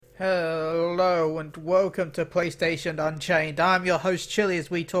Hello and welcome to PlayStation Unchained. I'm your host Chili as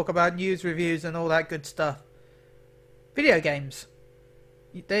we talk about news, reviews and all that good stuff. Video games.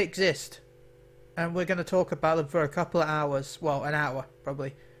 They exist. And we're going to talk about them for a couple of hours. Well, an hour,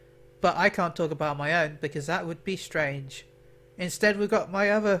 probably. But I can't talk about my own because that would be strange. Instead, we've got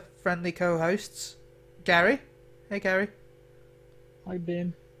my other friendly co-hosts. Gary. Hey, Gary. Hi,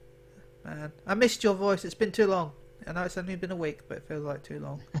 Ben. Man, I missed your voice. It's been too long. I know it's only been a week, but it feels like too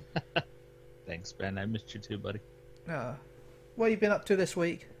long. Thanks, Ben. I missed you too, buddy. What have you been up to this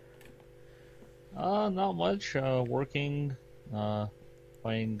week? Not much. Working,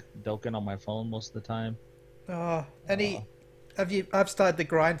 playing Dokkan on my phone most of the time. I've started the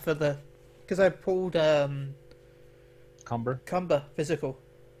grind for because I pulled Cumber? physical.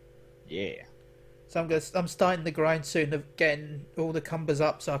 Yeah. So I'm starting the grind soon of getting all the Cumbers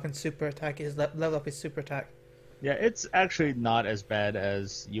up so I can super attack level up his super attack. Yeah, it's actually not as bad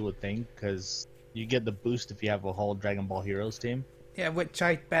as you would think, because you get the boost if you have a whole Dragon Ball Heroes team. Yeah, which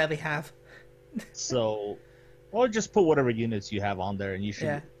I barely have. So, or just put whatever units you have on there, and you should.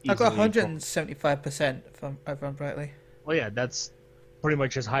 Yeah, I've got 175% if I remember rightly. Well, yeah, that's pretty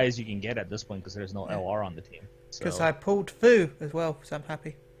much as high as you can get at this point, because there's no LR on the team. Because I pulled Fu as well, so I'm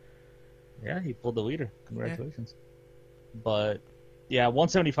happy. Yeah, he pulled the leader. Congratulations. Yeah. But, yeah,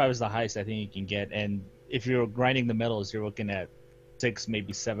 175 is the highest I think you can get, and if you're grinding the medals, you're looking at 6,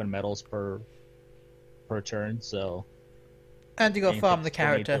 maybe 7 medals per turn. So, and you got to farm the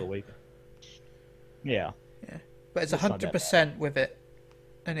character. Yeah. Yeah, but it's 100% with it.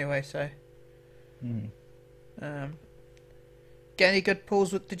 Anyway, so. Get any good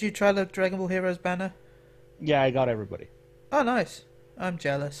pulls? Did you try the Dragon Ball Heroes banner? Yeah, I got everybody. Oh, nice. I'm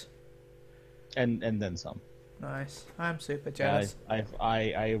jealous. And then some. Nice. I'm super jealous. Yeah,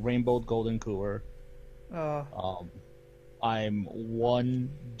 I rainbowed Golden Cooler. Oh. I'm one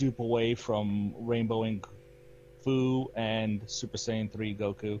dupe away from rainbowing Fu and Super Saiyan 3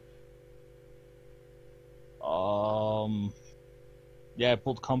 Goku. Yeah, I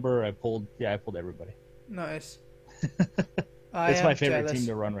pulled Cumber. I pulled everybody. Nice. It's my favorite team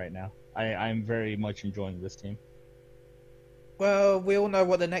to run right now. I'm very much enjoying this team. Well, we all know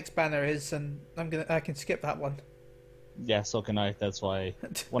what the next banner is, and I can skip that one. Yeah, so can I. That's why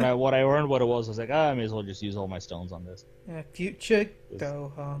when I learned what it was, I was like, I may as well just use all my stones on this. Yeah, future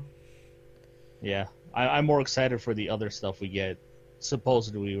Gohan. Yeah, I'm more excited for the other stuff we get.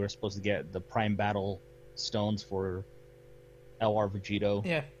 Supposedly, we were supposed to get the Prime Battle stones for LR Vegito.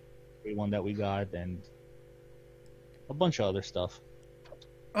 Yeah. The one that we got, and a bunch of other stuff.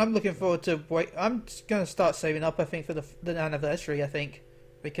 I'm looking forward to I'm just going to start saving up, I think, for the anniversary, I think,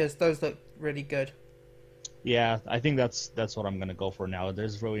 because those look really good. Yeah, I think that's what I'm going to go for now.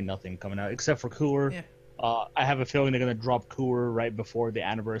 There's really nothing coming out except for Cooler. Yeah. I have a feeling they're going to drop Cooler right before the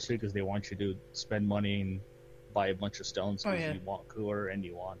anniversary because they want you to spend money and buy a bunch of stones because you want Cooler and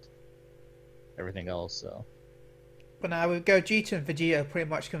you want everything else. So. But now with Gogeta and Vegeta pretty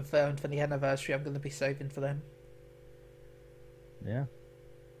much confirmed for the anniversary, I'm going to be saving for them. Yeah.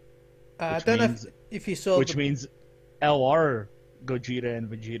 I don't know if you saw... Which means LR, Gogeta, and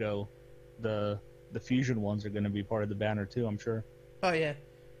Vegito, the fusion ones are going to be part of the banner too, I'm sure. Oh, yeah.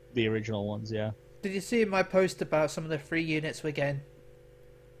 The original ones, yeah. Did you see my post about some of the free units we're getting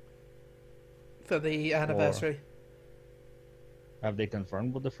for the anniversary? Have they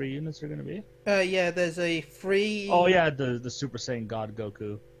confirmed what the free units are going to be? Yeah, there's a free... Oh, yeah, the Super Saiyan God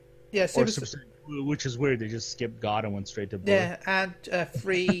Goku. Yeah, Super Saiyan, which is weird. They just skipped God and went straight to Blue. Yeah, and a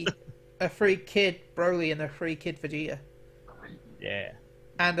free Kid Broly and a free Kid Vegeta. Yeah.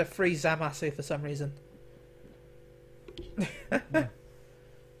 And a free Zamasu for some reason. Yeah.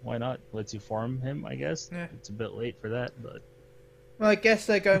 Why not? Lets you farm him, I guess. Yeah. It's a bit late for that, but... Well, I guess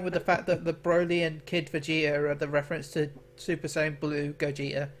they're going with the fact that the Broly and Kid Vegeta are the reference to Super Saiyan Blue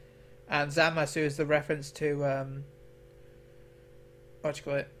Gogeta, and Zamasu is the reference to what do you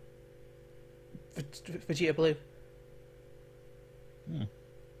call it? Vegeta Blue.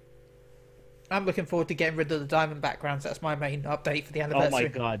 I'm looking forward to getting rid of the diamond backgrounds. That's my main update for the anniversary. Oh my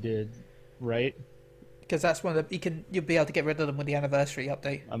god, dude! Right? Because that's one of you'll be able to get rid of them with the anniversary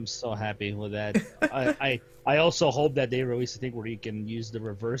update. I'm so happy with that. I also hope that they release a thing where you can use the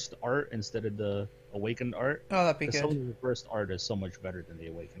reversed art instead of the awakened art. Oh, that'd be good. Some of the reversed art is so much better than the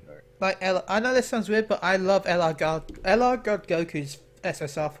awakened art. Like I know this sounds weird, but I love LR God Goku's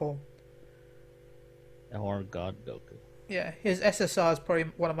SSR form. LR God Goku. Yeah, his SSR is probably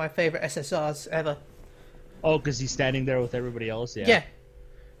one of my favorite SSRs ever. Oh, because he's standing there with everybody else? Yeah. Yeah.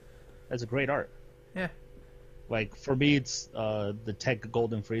 That's a great art. Yeah. Like, for me, it's the Tech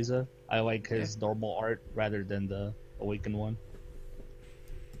Golden Frieza. I like his normal art rather than the Awakened one.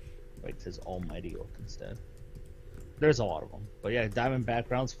 like his almighty look instead. There's a lot of them, but yeah, diamond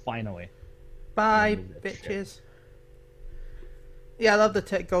backgrounds finally. Bye, Remove that shit. bitches. Yeah, I love the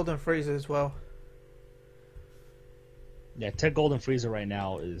Tech Golden Freezer as well. Yeah, Tech Golden Freezer right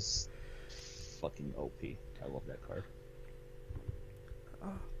now is fucking OP. I love that card.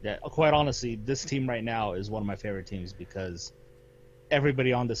 Yeah, quite honestly, this team right now is one of my favorite teams because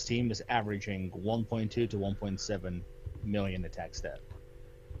everybody on this team is averaging 1.2 to 1.7 million attack stat.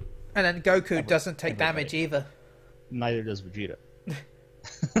 And then Goku doesn't take everybody. damage either. Neither does Vegeta.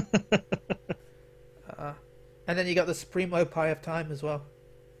 And then you got the Supremo Pie of Time as well.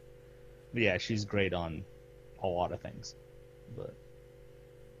 Yeah, she's great on a lot of things. But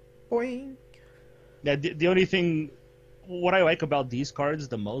Boing. yeah, the only thing, what I like about these cards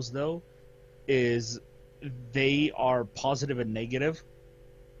the most though, is they are positive and negative.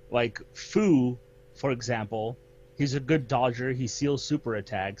 Like Fu, for example, he's a good dodger. He seals super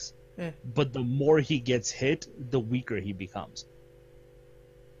attacks, Yeah. but the more he gets hit, the weaker he becomes.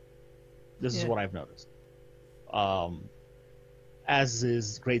 This is Yeah. what I've noticed. As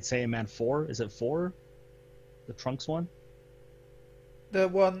is Great Saiyaman 4. Is it 4? The Trunks one? The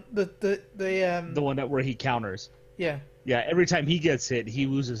one, the The one where he counters. yeah, Yeah, every time he gets hit, he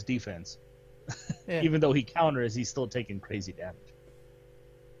loses defense. yeah. Even though he counters, he's still taking crazy damage.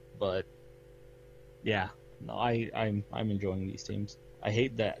 But yeah, no, I'm enjoying these teams. I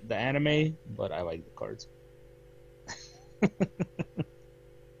hate the anime, but I like the cards.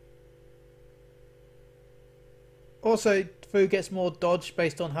 Also, Fu gets more dodge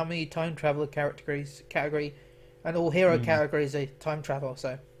based on how many time traveler category, and all hero categories are time travel.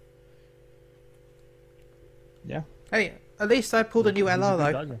 So Yeah. hey, at least I pulled a new He's LR good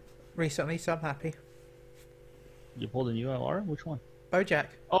though dodger. recently, so I'm happy. You pulled a new LR? Which one? Bojack,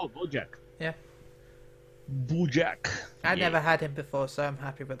 Oh, Bojack. yeah, Bojack. I Yeah. never had him before, so I'm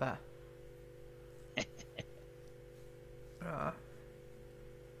happy with that.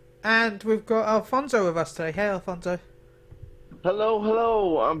 And we've got Alfonso with us today. Hey, Alfonso. Hello,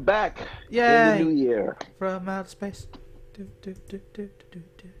 hello, I'm back Yay. in the new year. From outer space. Do, do, do, do, do,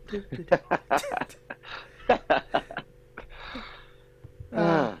 do, do, do, do.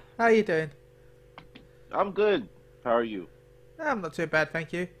 How you doing? I'm good. How are you? I'm not too bad,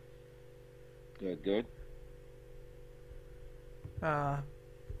 thank you. Good, good.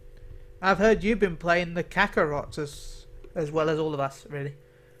 I've heard you've been playing the Kakarots as well as all of us, really.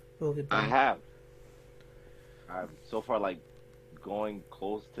 We've all been I playing. have. I'm so far like going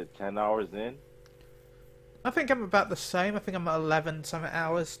close to 10 hours in. I think I'm about the same. I think I'm at 11 something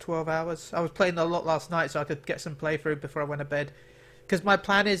hours, 12 hours. I was playing a lot last night so I could get some playthrough before I went to bed. Because my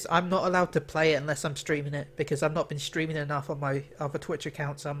plan is I'm not allowed to play it unless I'm streaming it, because I've not been streaming enough on my other Twitch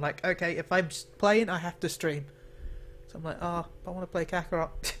account. So I'm like, okay, if I'm playing, I have to stream. So I'm like, oh, I want to play Kakarot.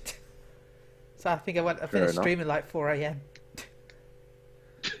 So I think I finished streaming like 4 a.m.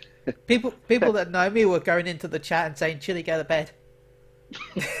 People that know me were going into the chat and saying, Chili, go to bed.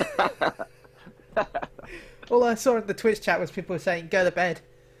 All I saw in the Twitch chat was people saying, go to bed.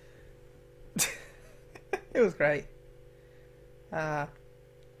 It was great. By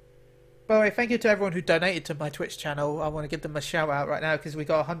the way, thank you to everyone who donated to my Twitch channel. I want to give them a shout out right now because we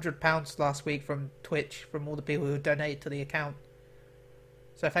got £100 last week from Twitch from all the people who donated to the account.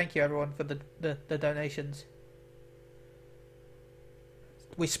 So thank you everyone for the donations.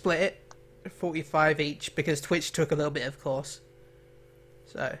 We split it, 45 each, because Twitch took a little bit, of course.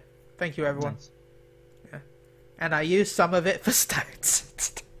 So thank you everyone. Nice. Yeah. And I used some of it for stones.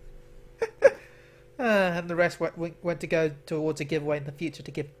 And the rest went to go towards a giveaway in the future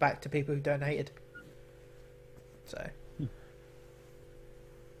to give back to people who donated. So,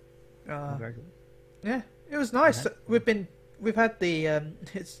 Congratulations. yeah, it was nice. Yeah. We've had the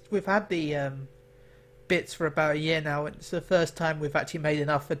bits for about a year now, and it's the first time we've actually made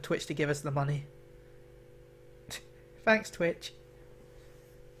enough for Twitch to give us the money. Thanks, Twitch.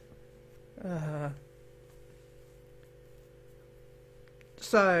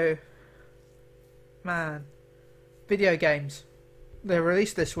 So, man, video games. They're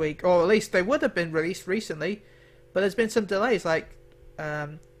released this week, or at least they would have been released recently, but there's been some delays. Like,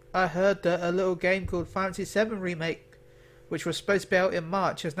 I heard that a little game called Final Fantasy VII Remake, which was supposed to be out in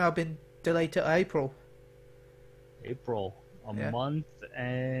March, has now been delayed to April. April. Yeah. Month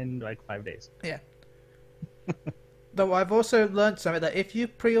and like 5 days. Yeah. Though I've also learned something, that if you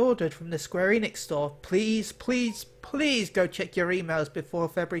pre-ordered from the Square Enix store, please, please, please go check your emails before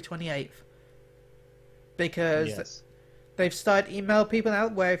February 28th. Because Yes. they've started email people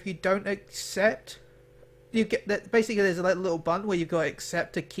out where if you don't accept, you get that. Basically, there's a little button where you got to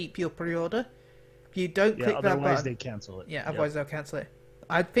accept to keep your pre-order. If you don't Yeah, click that otherwise button, they cancel it. yeah, Yep. otherwise they'll cancel it.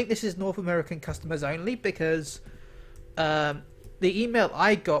 I think this is North American customers only because the email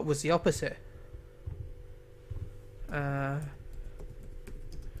I got was the opposite. I'm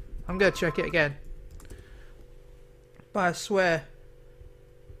going to check it again. But I swear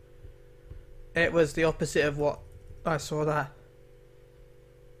it was the opposite of what I saw that.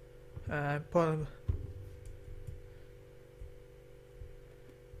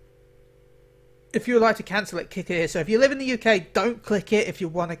 If you would like to cancel it, click it here. So if you live in the UK, don't click it if you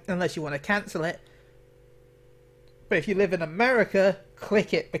want to, unless you want to cancel it. But if you live in America,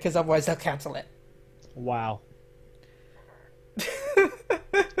 click it because otherwise they'll cancel it. Wow.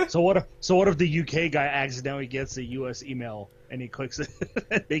 So what if the UK guy accidentally gets a US email and he clicks it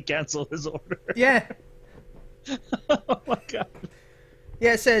and they cancel his order? Yeah. Oh my god.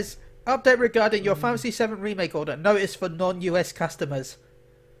 Yeah, it says update regarding your Final Fantasy VII Remake order. Notice for non-US customers.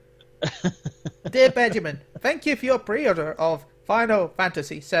 Dear Benjamin, thank you for your pre-order of Final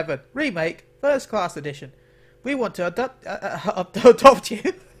Fantasy VII Remake First Class Edition. We want to adopt you.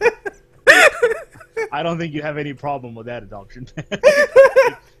 I don't think you have any problem with that adoption.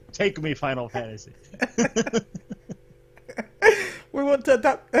 Take me, Final Fantasy. We want to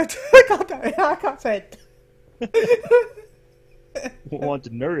adopt. God damn it, I can't say it. We want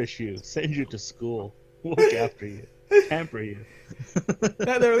to nourish you, send you to school, look after you, pamper you.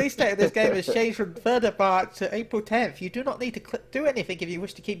 No, the release date of this game has changed from 3rd of March to April 10th. You do not need to do anything if you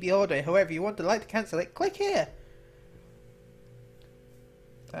wish to keep the order. However, you want to like to cancel it, click here.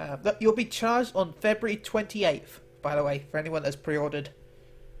 You'll be charged on February 28th, by the way, for anyone that's pre-ordered.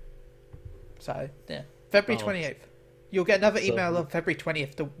 So, yeah. February 28th. You'll get another email on February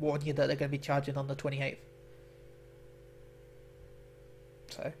 20th to warn you that they're going to be charging on the 28th.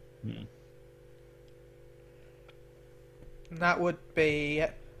 So. That would be...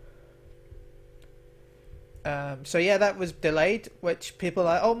 so yeah, that was delayed, which people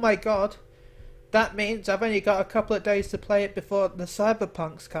are like, oh my god, that means I've only got a couple of days to play it before the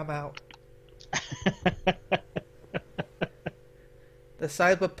Cyberpunks come out. The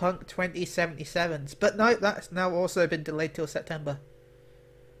Cyberpunk 2077s. But no, that's now also been delayed till September.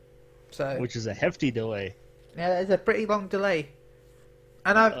 So, which is a hefty delay. Yeah, that is a pretty long delay.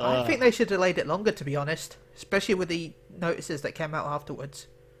 And I think they should have delayed it longer, to be honest. Especially with the notices that came out afterwards.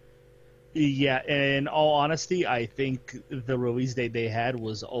 Yeah, in all honesty, I think the release date they had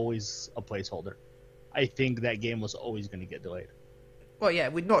was always a placeholder. I think that game was always going to get delayed. Well, yeah,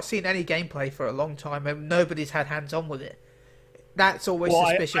 we've not seen any gameplay for a long time, and nobody's had hands-on with it. That's always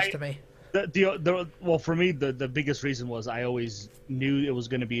suspicious to me. Well, for me, the biggest reason was I always knew it was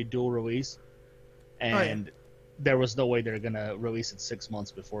going to be a dual release, and there was no way they're going to release it 6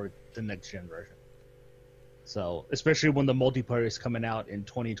 months before the next-gen version. So, especially when the multiplayer is coming out in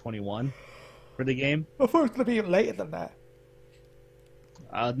 2021 for the game. I thought it was going to be even later than that.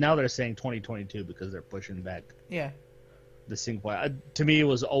 Now they're saying 2022 because they're pushing back. Yeah. The single player. To me, it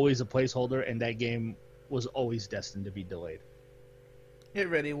was always a placeholder, and that game was always destined to be delayed. It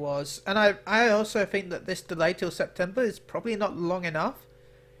really was. And I also think that this delay till September is probably not long enough.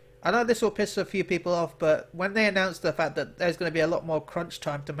 I know this will piss a few people off, but when they announced the fact that there's going to be a lot more crunch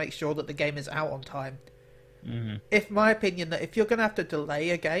time to make sure that the game is out on time, it's my opinion that if you're going to have to delay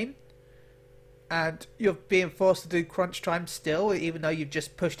a game, and you're being forced to do crunch time still, even though you've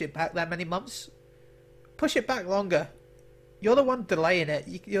just pushed it back that many months, push it back longer. You're the one delaying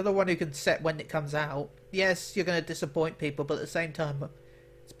it. You're the one who can set when it comes out. Yes, you're going to disappoint people, but at the same time,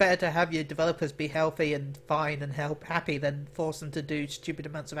 it's better to have your developers be healthy and fine and happy than force them to do stupid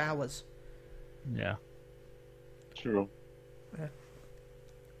amounts of hours. Yeah. True.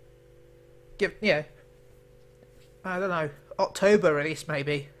 Yeah. I don't know. October release,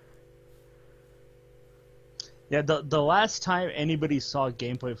 maybe. Yeah, the last time anybody saw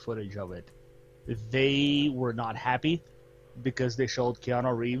gameplay footage of it, they were not happy because they showed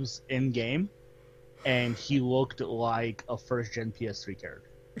Keanu Reeves in-game, and he looked like a first-gen PS3 character.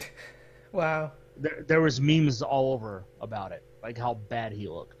 Wow. There was memes all over about it, like how bad he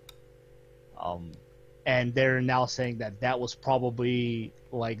looked. And they're now saying that was probably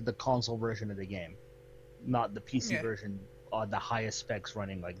like the console version of the game, not the PC version, the highest specs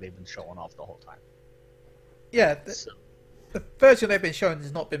running like they've been showing off the whole time. Yeah, the version they've been showing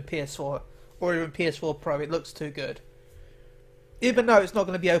has not been PS4 or even PS4 Pro. It looks too good. Even though it's not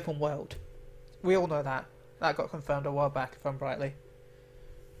going to be open world. We all know that. That got confirmed a while back, if I'm rightly.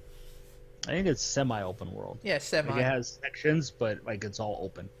 I think it's semi-open world. Yeah, semi. Like it has sections, but like it's all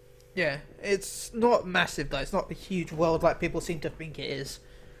open. Yeah, it's not massive though. It's not a huge world like people seem to think it is.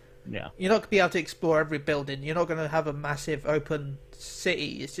 Yeah. You're not going to be able to explore every building. You're not going to have a massive open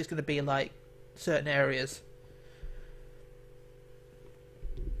city. It's just going to be like certain areas.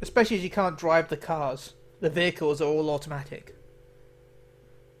 Especially as you can't drive the cars. The vehicles are all automatic.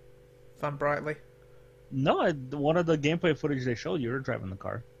 Fun brightly. No, one of the gameplay footage they showed, you were driving the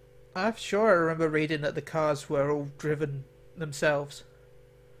car. I'm sure I remember reading that the cars were all driven themselves.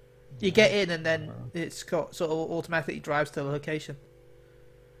 You get in and then it's got sort of automatically drives to the location.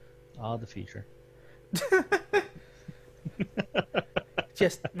 Ah, the feature.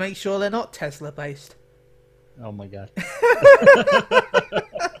 Just make sure they're not Tesla based. Oh my god.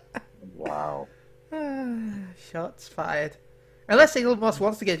 Wow. Shots fired. Unless Elon Musk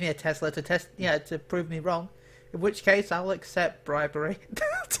wants to give me a Tesla to test, to prove me wrong. In which case, I'll accept bribery.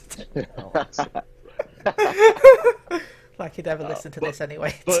 Like he'd ever listen to this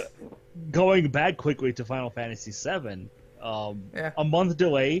anyway. But going back quickly to Final Fantasy VII, a month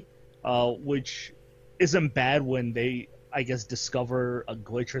delay, which isn't bad when they, I guess, discover a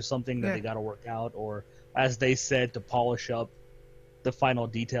glitch or something that they got to work out, or as they said, to polish up the final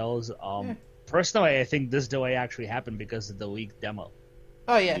details. Personally, I think this delay actually happened because of the leaked demo.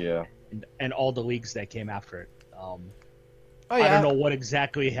 Oh yeah. Yeah. And all the leaks that came after it. Oh I yeah. don't know what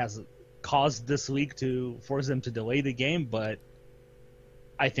exactly has caused this leak to force them to delay the game, but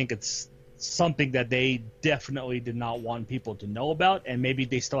I think it's something that they definitely did not want people to know about, and maybe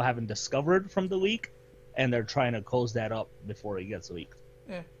they still haven't discovered from the leak, and they're trying to close that up before it gets leaked.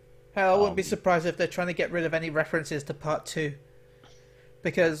 Yeah. Hell, I wouldn't be surprised if they're trying to get rid of any references to Part 2.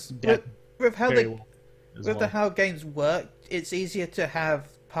 Because with how how games work, it's easier to have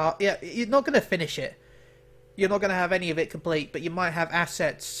you're not going to finish it. You're not going to have any of it complete, but you might have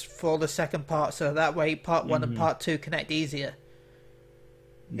assets for the second part, so that way Part 1 and Part 2 connect easier.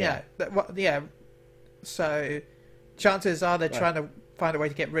 Yeah. So chances are they're trying to find a way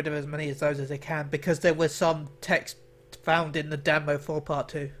to get rid of as many of those as they can, because there was some text found in the demo for Part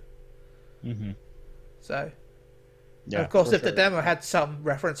 2. So, of course, if the demo had some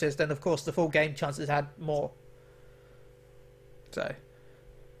references, then of course the full game chances had more. So,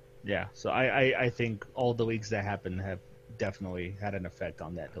 yeah, so I think all the leaks that happened have definitely had an effect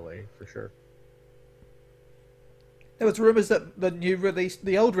on that delay, for sure. There was rumors that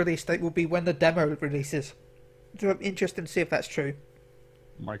the old release date will be when the demo releases. So I'm interested to see if that's true.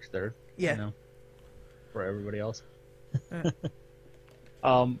 March 3rd. Yeah. You know, for everybody else.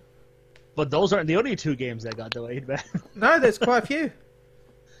 Yeah. But those aren't the only two games that got delayed, man. No, there's quite a few.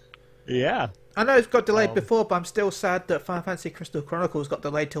 Yeah. I know it's got delayed before, but I'm still sad that Final Fantasy Crystal Chronicles got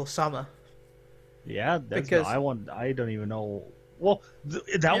delayed till summer. Yeah, I don't even know. Well,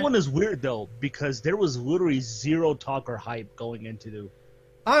 that one is weird though, because there was literally zero talk or hype going into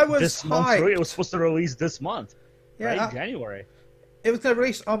this month. It was supposed to release this month, right? January. It was going to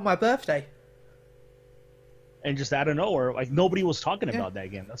release on my birthday. And just out of nowhere, like, nobody was talking about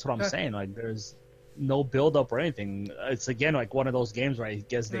that game. That's what I'm saying. Like, there's no build up or anything. It's again like one of those games where I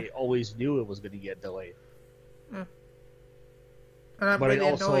guess they always knew it was going to get delayed. And I'm but really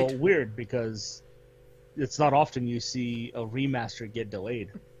it's also annoyed. weird because it's not often you see a remaster get delayed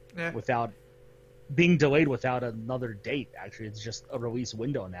without being delayed without another date. Actually, it's just a release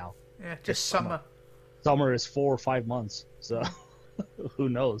window now. Yeah, just summer. Summer is 4 or 5 months, so who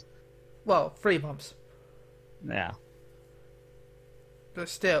knows? Well, 3 months. Yeah. But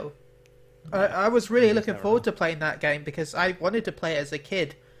still, I was really looking forward to playing that game because I wanted to play it as a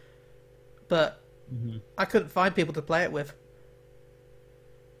kid, but I couldn't find people to play it with.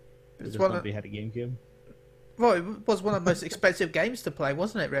 Because nobody had a GameCube? Well, it was one of the most expensive games to play,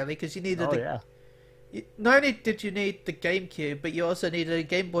 wasn't it, really? Because you needed not only did you need the GameCube, but you also needed a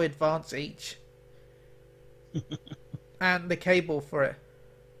Game Boy Advance each. And the cable for it.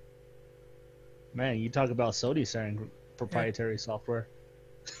 Man, you talk about Sony selling proprietary software.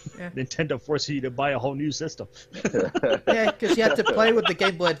 Yeah. Nintendo forcing you to buy a whole new system. Yeah, because you had to play with the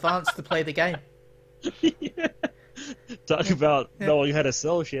Game Boy Advance to play the game. Talk about knowing how to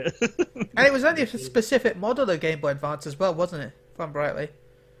sell shit. And it was only a specific model of Game Boy Advance as well, wasn't it? If I'm rightly.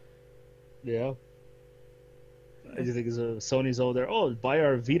 Yeah. I just think it's Sony's over there. Oh, buy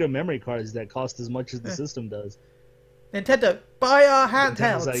our Vita memory cards that cost as much as the system does. Nintendo, buy our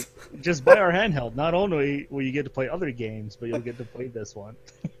handhelds. Like, just buy our handheld. Not only will you get to play other games, but you'll get to play this one.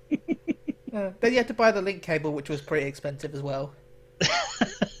 Then you had to buy the link cable, which was pretty expensive as well.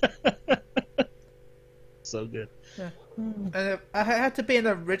 So good. Yeah. And I had to be an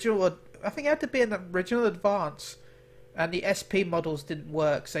original. I think I had to be an original Advance, and the SP models didn't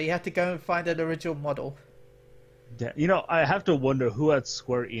work, so you had to go and find an original model. You know, I have to wonder who at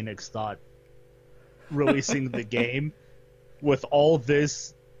Square Enix thought releasing the game with all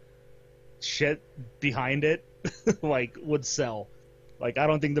this shit behind it like would sell. Like, I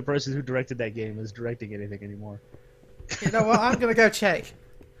don't think the person who directed that game is directing anything anymore. You know what? I'm gonna go check.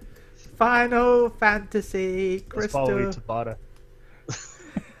 Final Fantasy That's Crystal probably Tabata.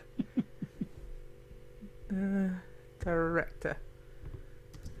 Director.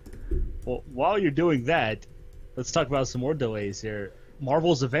 Well, while you're doing that, let's talk about some more delays here.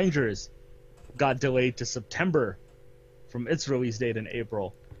 Marvel's Avengers got delayed to September from its release date in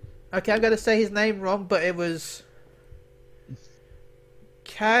April. Okay, I'm going to say his name wrong, but it was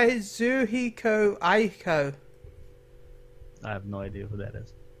Kazuhiko Aiko. I have no idea who that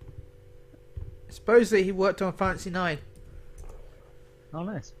is. Supposedly he worked on Fantasy 9. Oh,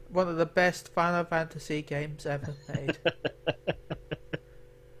 nice. One of the best Final Fantasy games ever made.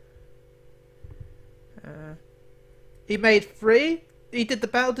 He made 3. He did the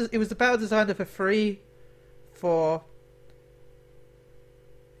battle. It was the battle designer for 3, 4.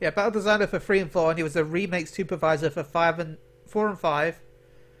 Yeah, battle designer for 3 and 4, and he was the remake supervisor for 4 and 5.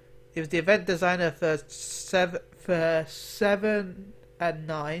 He was the event designer for 7 and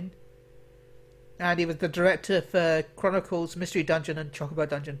 9. And he was the director for Chronicles, Mystery Dungeon, and Chocobo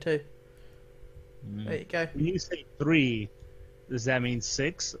Dungeon 2. There you go. When you say 3, does that mean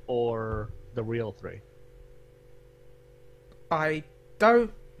 6 or the real 3? I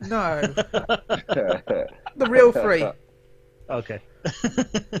don't know. The real 3. Okay.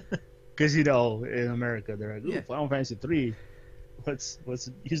 Because, you know, in America, they're like, ooh, Yeah. Final Fantasy 3, let's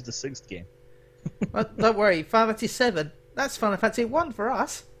use the 6th game. Well, don't worry, Final Fantasy 7. That's Final Fantasy 1 for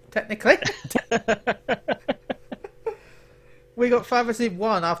us, technically. We got Final Fantasy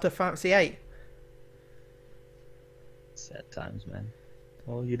 1 after Final Fantasy 8. Sad times, man.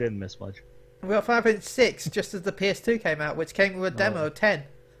 Well, you didn't miss much. We got Final Fantasy 6 just as the PS2 came out, which came with a demo of 10.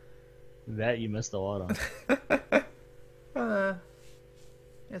 That you missed a lot on.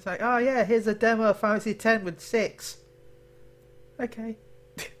 It's like, oh yeah, here's a demo of Final Fantasy 10 with 6. Okay.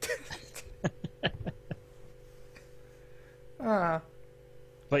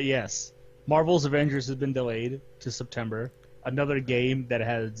 But yes, Marvel's Avengers has been delayed to September. Another game that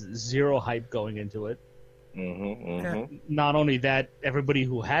has zero hype going into it. Not only that, everybody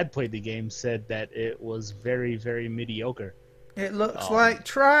who had played the game said that it was very, very mediocre. It looks like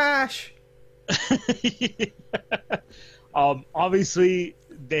trash. Obviously,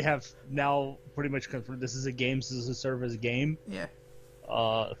 they have now pretty much confirmed this is a games as a service game. Yeah.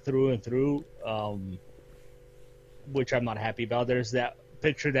 Through and through, which I'm not happy about. There's that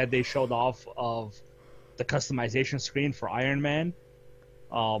picture that they showed off of the customization screen for Iron Man.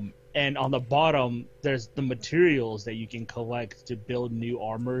 And on the bottom, there's the materials that you can collect to build new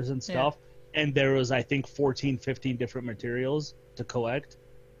armors and stuff. Yeah. And there was, I think, 14, 15 different materials to collect.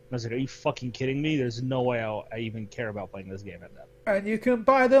 I was like, are you fucking kidding me? There's no way I even care about playing this game at that. And you can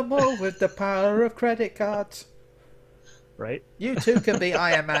buy them all with the power of credit cards. Right? You too can be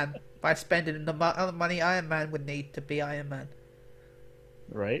Iron Man by spending the money Iron Man would need to be Iron Man.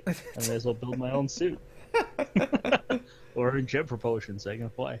 Right? I may as well build my own suit. Or a jet propulsion so I can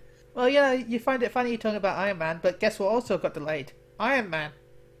fly. Well, yeah, you find it funny you're talking about Iron Man, but guess what also got delayed? Iron Man.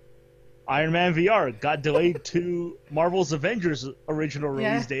 Iron Man VR got delayed to Marvel's Avengers original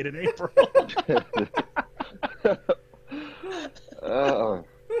release date in April.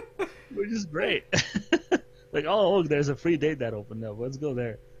 Which is great. Like, oh, look, there's a free date that opened up. Let's go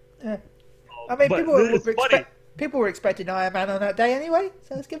there. Yeah. I mean, people were expecting Iron Man on that day anyway,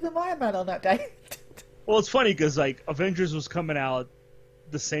 so let's give them Iron Man on that day. Well, it's funny because, like, Avengers was coming out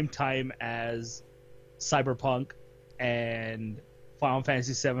the same time as Cyberpunk and Final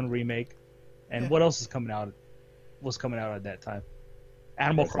Fantasy VII Remake. And what else is coming out? Was coming out at that time?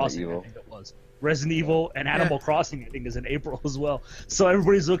 Animal Crossing, I think it was. Resident Evil and Animal Crossing, I think, is in April as well. So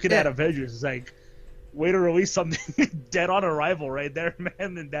everybody's looking at Avengers. It's like, way to release something dead on arrival right there,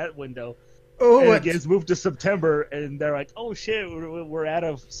 man, in that window. Oh, and it gets moved to September, and they're like, oh shit, we're out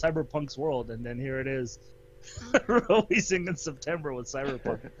of Cyberpunk's world. And then here it is, releasing in September with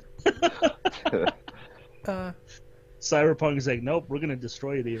Cyberpunk. Cyberpunk is like, nope, we're going to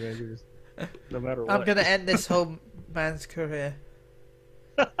destroy the Avengers. No matter what. I'm going to end this whole man's career.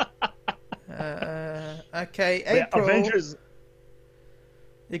 Okay, April. Avengers.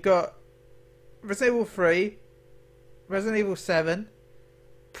 You got Resident Evil 3, Resident Evil 7,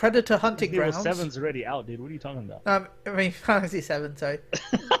 Predator Hunting Grounds. Resident Evil 7's already out, dude. What are you talking about? I mean, Fantasy 7, sorry.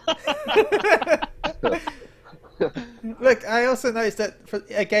 Look, I also noticed that for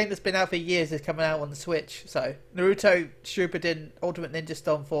a game that's been out for years is coming out on the Switch. So, Naruto Shippuden Ultimate Ninja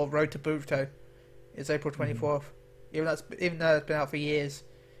Storm 4 Road to Boruto is April 24th. Even though it's been out for years.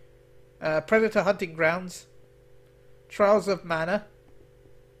 Predator Hunting Grounds, Trials of Mana.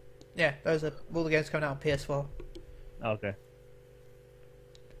 Yeah, those are all the games coming out on PS4. Okay.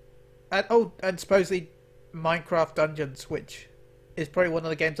 And supposedly Minecraft Dungeons, which is probably one of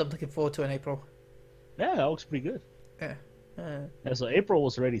the games I'm looking forward to in April. Yeah, that looks pretty good. Yeah. Yeah, so April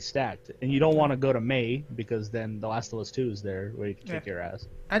was already stacked, and you don't want to go to May because then The Last of Us 2 is there where you can kick your ass.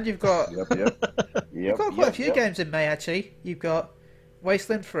 And you've got You've got quite a few games in May actually. You've got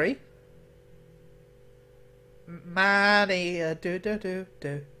Wasteland 3, Maneater,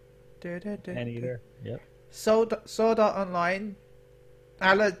 Maneater, yep. Sword Art Online,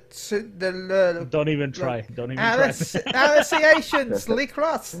 Don't even try. Don't even try. Aliciations, Lee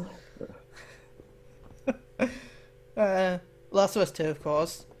Cross. Last of Us 2, of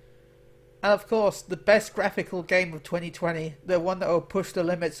course. And of course, the best graphical game of 2020, the one that will push the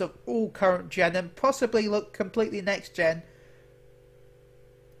limits of all current gen and possibly look completely next gen,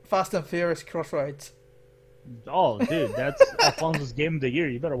 Fast and Furious Crossroads. Oh, dude, that's Alfonso's game of the year.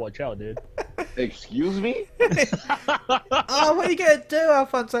 You better watch out, dude. Excuse me? Oh, what are you going to do,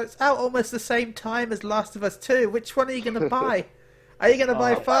 Alfonso? It's out almost the same time as Last of Us 2. Which one are you going to buy? Are you going to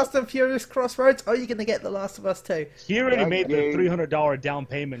buy Fast and Furious Crossroads, or are you going to get The Last of Us 2? He already made the $300 down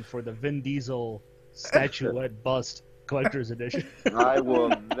payment for the Vin Diesel statuette bust collector's edition. I will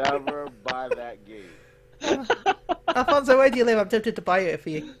never buy that game. Alfonso, where do you live? I'm tempted to buy it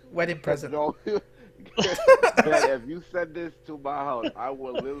for your wedding present. No. Man, if you send this to my house, I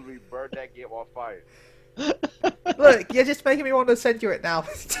will literally burn that game on fire. Look, you're just making me want to send you it now.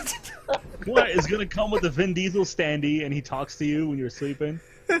 What? It's going to come with a Vin Diesel standee and he talks to you when you're sleeping?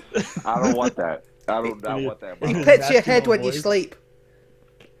 I don't want that. I do not want that. It Bro. pets your head when you sleep.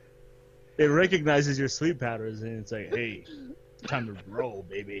 It recognizes your sleep patterns and it's like, hey, time to roll,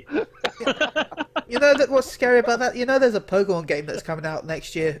 baby. You know what's scary about that? You know there's a Pokemon game that's coming out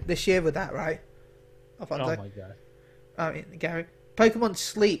this year with that, right? Alfonso? Oh my god. I mean, Gary. Pokemon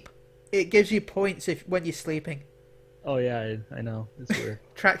Sleep. It gives you points when you're sleeping. Oh yeah, I know. It's weird.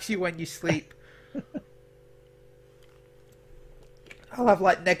 Tracks you when you sleep. I'll have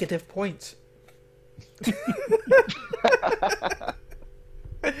like negative points.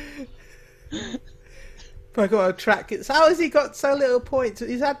 Pokemon track it. How has he got so little points?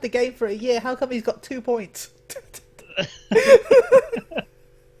 He's had the game for a year. How come he's got 2 points?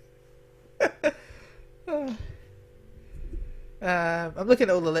 I'm looking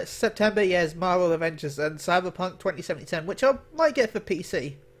at all the lists. September, yes, Marvel Avengers and Cyberpunk 2077, which I might get for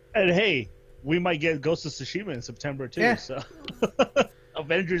PC. And hey, we might get Ghost of Tsushima in September too. Yeah. So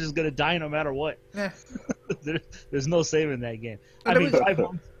Avengers is gonna die no matter what. Yeah. There's no saving that game. And I mean, 5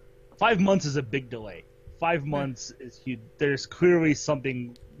 months. 5 months is a big delay. 5 months is huge. There's clearly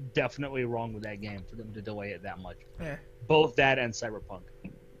something definitely wrong with that game for them to delay it that much. Yeah. Both that and Cyberpunk.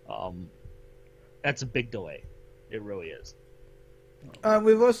 That's a big delay. It really is.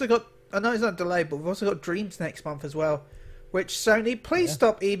 We've also got, I know it's not delayed, but we've also got Dreams next month as well. Which, Sony, please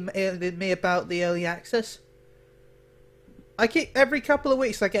stop emailing me about the early access. Every couple of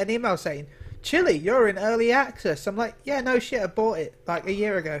weeks I get an email saying, Chili, you're in early access. I'm like, yeah, no shit, I bought it like a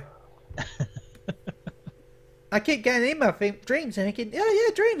year ago. I keep getting an email from Dreams and thinking, yeah,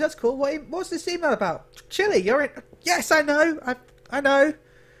 Dreams, that's cool. What's this email about? Chili, you're in... Yes, I know. I know.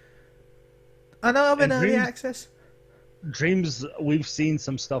 I know I'm in early access. Dreams, we've seen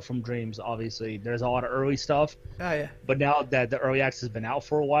some stuff from Dreams, obviously. There's a lot of early stuff. Oh, yeah. But now that the early access has been out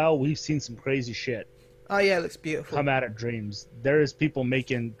for a while, we've seen some crazy shit Oh, yeah, it looks beautiful. come out of Dreams. There's people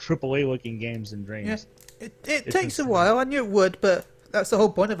making AAA-looking games in Dreams. Yeah. It takes a while. I knew it would, but that's the whole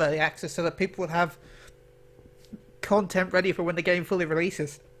point of early access, so that people would have content ready for when the game fully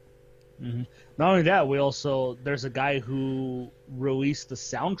releases. Mm-hmm. Not only that, there's a guy who released the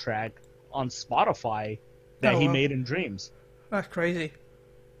soundtrack on Spotify that he made in Dreams. That's crazy.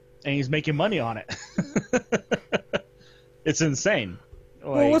 And he's making money on it. It's insane.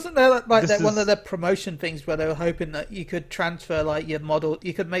 Well, wasn't there one of the promotion things where they were hoping that you could transfer like your model,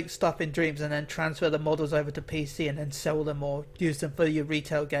 you could make stuff in Dreams and then transfer the models over to PC and then sell them or use them for your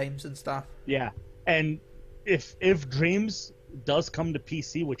retail games and stuff? Yeah, and if Dreams does come to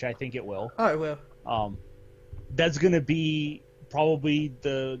PC, which I think it will, oh, it will. That's gonna be probably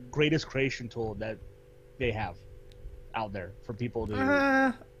the greatest creation tool that they have out there for people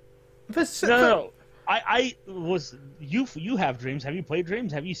to. No. I was you have Dreams. Have you played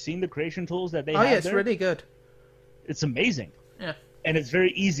Dreams? Have you seen the creation tools that they have? Oh yeah, it's there? really good. It's amazing. Yeah. And it's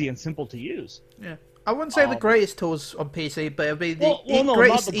very easy and simple to use. Yeah. I wouldn't say the greatest tools on PC, but it'll be the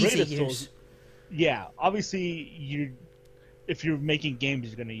greatest easy greatest use. Tools. Yeah, obviously if you're making games,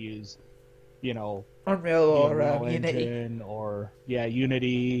 you're going to use, Unreal or Unity Unity or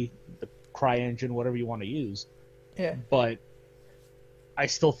Unity, the CryEngine, whatever you want to use. Yeah. But I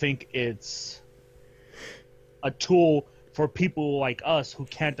still think it's a tool for people like us who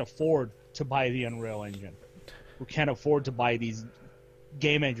can't afford to buy the Unreal Engine, who can't afford to buy these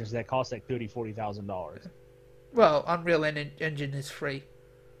game engines that cost like $30,000-$40,000. Well, Unreal Engine is free.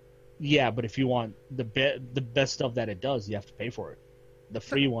 Yeah, but if you want the best stuff that it does, you have to pay for it. The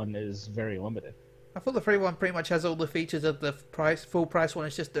free one is very limited. I thought the free one pretty much has all the features of the full price one.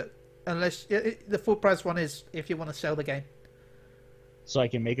 It's just that the full price one is if you want to sell the game. So I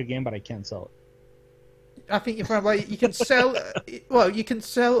can make a game, but I can't sell it. I think you're probably you can sell. Well, you can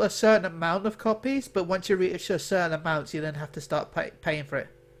sell a certain amount of copies, but once you reach a certain amount, you then have to start paying for it.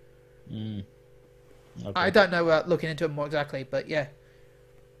 Okay. I don't know without looking into it more exactly, but yeah,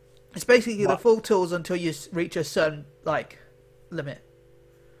 it's basically the full tools until you reach a certain limit.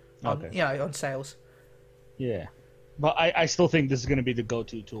 On sales. Yeah, but I still think this is going to be the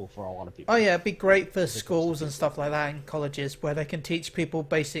go-to tool for a lot of people. Oh yeah, it'd be great for schools and stuff like that and colleges where they can teach people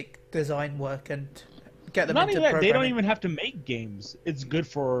basic design work and get them into programming. They don't even have to make games. It's good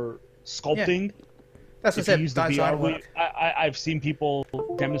for sculpting. Yeah. That's what I said. Design work. I've seen people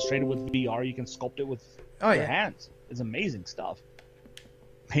demonstrate it with VR. You can sculpt it with your hands. It's amazing stuff.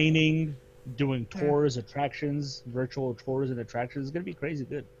 Painting, doing tours, attractions, virtual tours and attractions. It's going to be crazy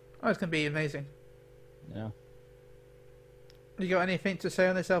good. Oh, it's going to be amazing. Yeah. You got anything to say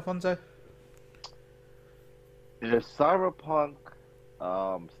on this, Alfonso? If Cyberpunk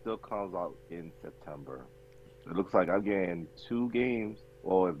still comes out in September, it looks like I'm getting 2 games.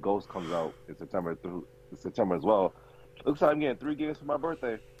 Well, if Ghost comes out in September through September as well, looks like I'm getting 3 games for my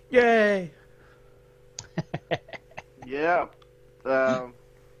birthday. Yay! Yeah. Other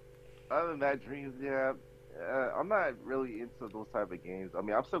than that, Dreams, yeah. I'm not really into those type of games. I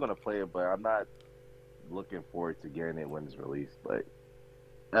mean, I'm still gonna play it, but I'm not looking forward to getting it when it's released. But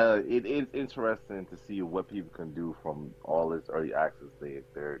it is interesting to see what people can do from all this early access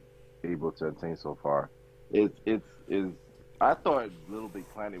they're able to attain so far. I thought Little Big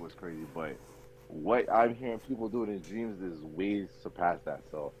Planet was crazy, but what I'm hearing people doing in Dreams is way surpassed that.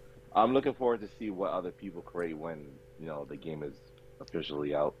 So I'm looking forward to see what other people create when the game is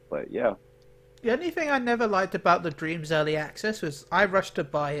officially out. But yeah. The only thing I never liked about the Dreams Early Access was I rushed to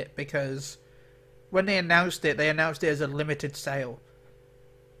buy it because when they announced it as a limited sale.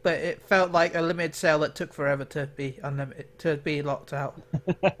 But it felt like a limited sale that took forever to be locked out.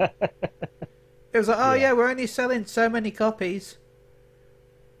 It was like, we're only selling so many copies.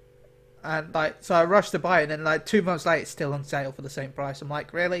 And so I rushed to buy it, and then 2 months later it's still on sale for the same price. I'm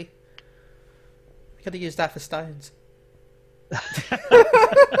like, really? I could have used that for stones.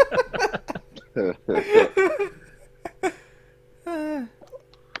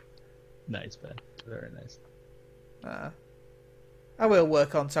 Nice, man. Very nice. I will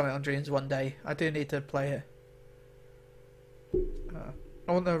work on something on Dreams one day. I do need to play it.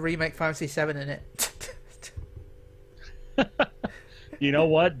 I want to remake Fantasy 7 in it. You know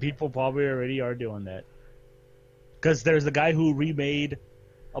what? People probably already are doing that. Because there's the guy who remade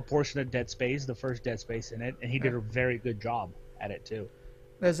a portion of Dead Space, the first Dead Space in it, and he did a very good job at it too.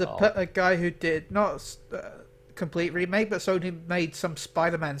 There's a guy who did not complete remake, but so he made some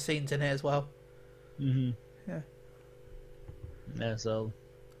Spider-Man scenes in it as well. Mm-hmm. Yeah, so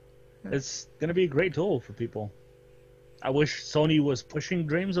it's going to be a great tool for people. I wish Sony was pushing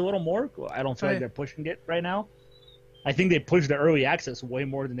Dreams a little more. I don't feel like they're pushing it right now. I think they pushed the early access way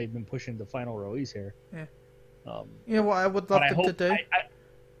more than they've been pushing the final release here. Yeah. You know what I would love them to do?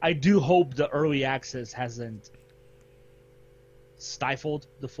 I do hope the early access hasn't stifled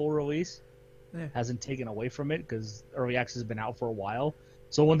the full release. Yeah. Hasn't taken away from it, because early access has been out for a while.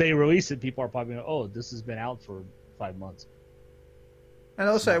 So when they release it, people are probably going, oh, this has been out for 5 months. And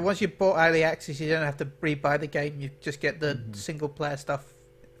also, once you bought early access, you don't have to re-buy the game. You just get the single-player stuff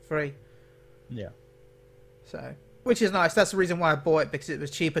free. Yeah. So, which is nice. That's the reason why I bought it, because it was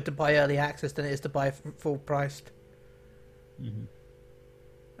cheaper to buy early access than it is to buy full priced. Mm-hmm.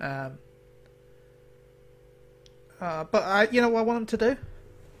 But you know what I want them to do?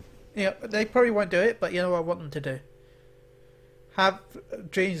 They probably won't do it, but you know what I want them to do? Have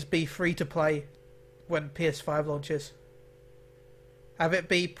Dreams be free to play when PS5 launches. Have it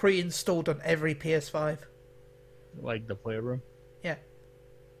be pre-installed on every PS5. Like the Playroom? Yeah.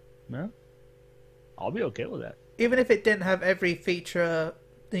 Yeah. I'll be okay with that. Even if it didn't have every feature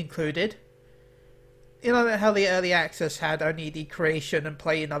included. You know how the early access had only the creation and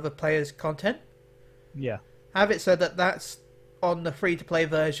playing other players' content? Yeah. Have it so that that's on the free-to-play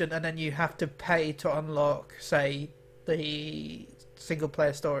version, and then you have to pay to unlock, say, the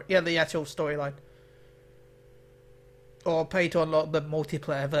single-player story. Yeah, the actual storyline. Or pay to unlock the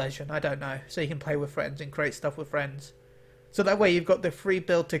multiplayer version, I don't know. So you can play with friends and create stuff with friends. So that way you've got the free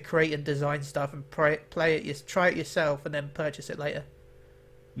build to create and design stuff and try it yourself and then purchase it later.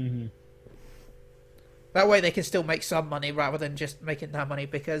 Mm-hmm. That way they can still make some money rather than just making no money,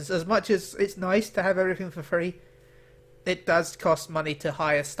 because as much as it's nice to have everything for free, it does cost money to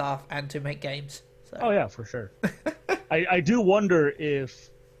hire staff and to make games. So. Oh yeah, for sure. I do wonder if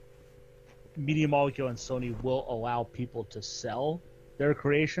Media Molecule and Sony will allow people to sell their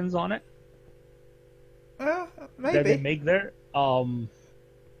creations on it. Maybe. That they make there. It'll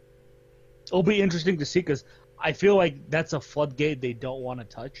be interesting to see, because I feel like that's a floodgate they don't want to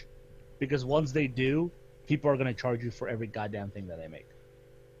touch, because once they do, people are going to charge you for every goddamn thing that they make.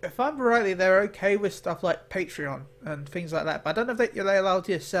 If I'm rightly, they're okay with stuff like Patreon and things like that, but I don't know if they're allowed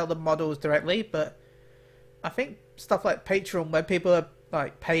to sell the models directly, but I think stuff like Patreon, where people are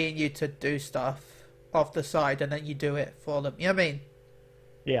like paying you to do stuff off the side and then you do it for them. You know what I mean?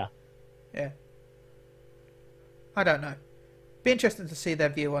 Yeah. Yeah. I don't know. Be interesting to see their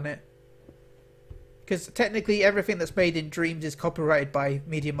view on it. Because technically everything that's made in Dreams is copyrighted by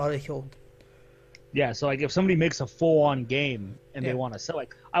Media Molecule. Yeah, so like if somebody makes a full-on game and they want to sell,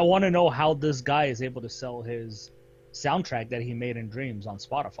 like, I want to know how this guy is able to sell his soundtrack that he made in Dreams on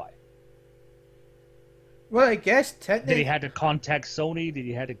Spotify. Well, I guess technically... Did he had to contact Sony? Did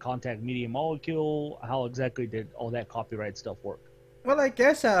he had to contact Media Molecule? How exactly did all that copyright stuff work? Well, I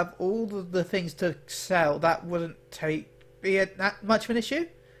guess out of all of the things to sell, that wouldn't be that much of an issue.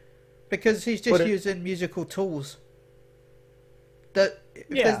 Because he's just using musical tools. There's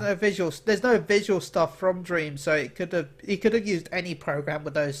no visual stuff from Dreams, so he could have used any program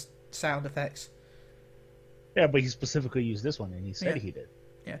with those sound effects. Yeah, but he specifically used this one, and he said he did.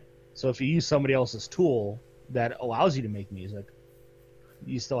 Yeah. So if you use somebody else's tool that allows you to make music,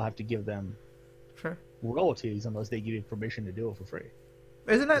 you still have to give them royalties unless they give you permission to do it for free.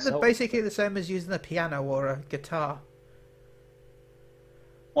 Isn't that basically the same as using a piano or a guitar?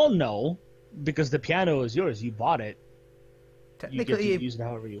 Well, no, because the piano is yours. You bought it. Technically, you get to use it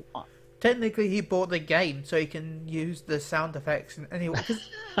however you want. Technically, he bought the game, so he can use the sound effects and anyway.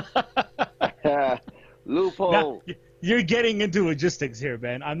 Loophole. Now, you're getting into logistics here,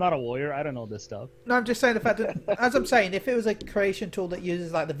 man. I'm not a lawyer. I don't know this stuff. No, I'm just saying the fact that, as I'm saying, if it was a creation tool that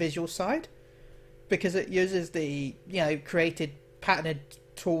uses like the visual side, because it uses the created patterned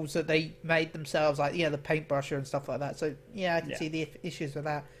tools that they made themselves, like the paintbrusher and stuff like that. So I can see the issues with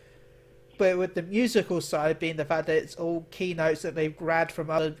that. But with the musical side being the fact that it's all keynotes that they've grabbed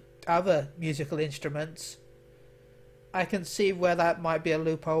from other musical instruments, I can see where that might be a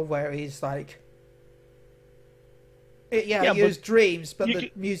loophole where he's like, he used Dreams, but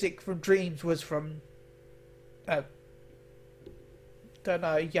the music from Dreams was from,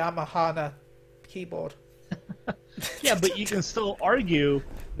 Yamaha keyboard. Yeah, but you can still argue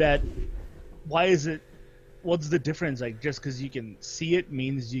that what's the difference? Like, just because you can see it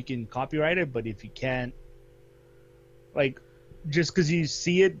means you can copyright it, but if you can't, like, just because you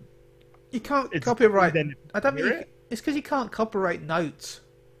see it, you can't copyright. I don't mean it's because you can't copyright notes.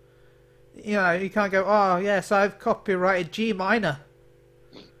 You can't go, oh yes, I've copyrighted G minor.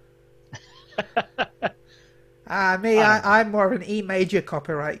 I'm more of an E major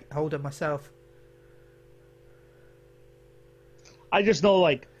copyright holder myself. I just know,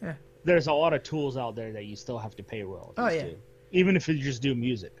 like, there's a lot of tools out there that you still have to pay royalties to, even if you just do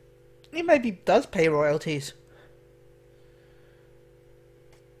music. He maybe does pay royalties.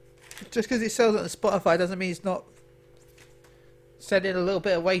 Just because he sells it on Spotify doesn't mean he's not sending a little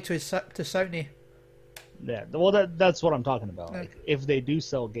bit away to Sony. Yeah, well, that's what I'm talking about. Like, if they do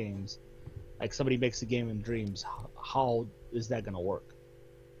sell games, like somebody makes a game in Dreams, how is that going to work?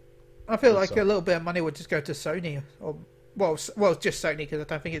 I feel like a little bit of money would just go to Sony, or well, just Sony, because I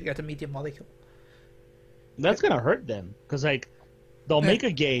don't think it'd go to Media Molecule. That's going to hurt them, because like they'll make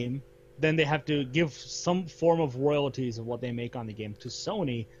a game, then they have to give some form of royalties of what they make on the game to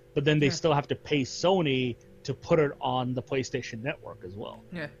Sony, but then they still have to pay Sony to put it on the PlayStation Network as well.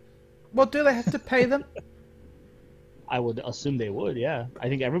 Yeah. Well, do they have to pay them? I would assume they would. Yeah, I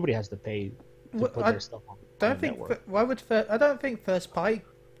think everybody has to pay to put their stuff on. I don't think first party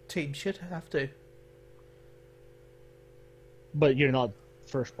teams should have to. But you're not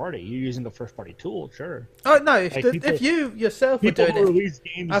first party. You're using the first party tool, sure. Oh no! If you yourself were doing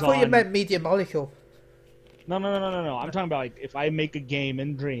it, I thought you meant Media Molecule. No. I'm talking about, like, if I make a game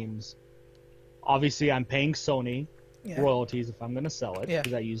in Dreams, obviously I'm paying Sony royalties if I'm going to sell it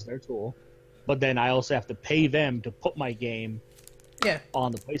because I use their tool. But then I also have to pay them to put my game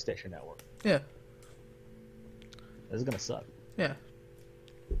on the PlayStation Network. Yeah. This is going to suck. Yeah.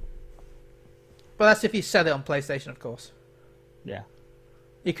 But that's if you sell it on PlayStation, of course. Yeah.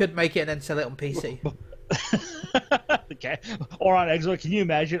 You could make it and then sell it on PC. Okay. Or on Xbox. Can you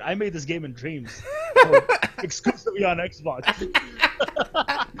imagine? I made this game in Dreams. Exclusively on Xbox.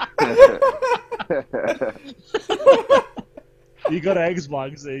 You go to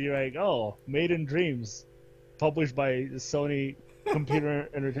Xbox and you're like, oh, Made in Dreams, published by Sony Computer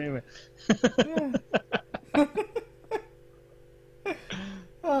Entertainment.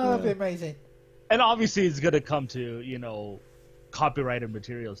 Oh, that'd be amazing. And obviously, it's gonna come to copyrighted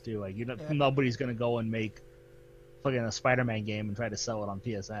materials too. Like nobody's gonna go and make fucking a Spider-Man game and try to sell it on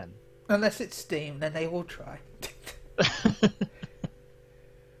PSN. Unless it's Steam, then they will try.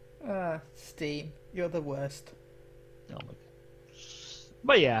 Steam, you're the worst. Oh my God.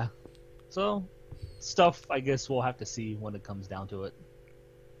 But yeah, so stuff I guess we'll have to see when it comes down to it.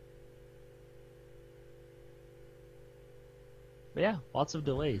 But yeah, lots of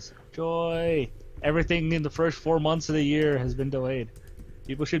delays. Joy! Everything in the first 4 months of the year has been delayed.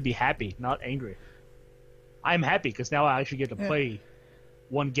 People should be happy, not angry. I'm happy because now I actually get to play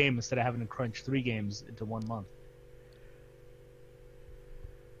one game instead of having to crunch 3 games into 1 month.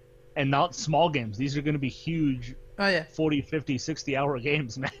 And not small games. These are going to be huge 40, 50, 60-hour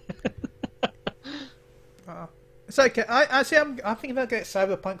games, man. It's okay. I'm thinking about getting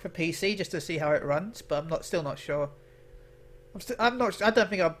Cyberpunk for PC just to see how it runs, but I'm still not sure. I don't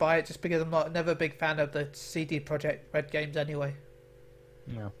think I'll buy it just because I'm never a big fan of the CD Projekt Red games anyway.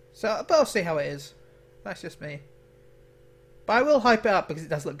 No. So, but I'll see how it is. That's just me. But I will hype it up because it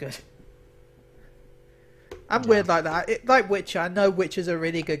does look good. I'm weird like that. Like Witcher, I know Witcher's a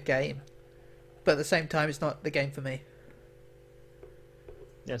really good game, but at the same time, it's not the game for me.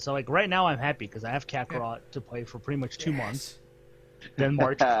 Yeah, so like right now I'm happy because I have Kakarot to play for pretty much 2 months. Then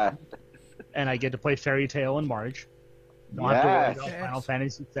March, and I get to play Fairy Tail in March. Don't have to worry about Final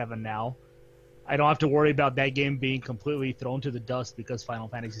Fantasy VII now. I don't have to worry about that game being completely thrown to the dust because Final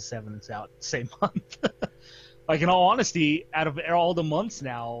Fantasy VII is out the same month. Like, in all honesty, out of all the months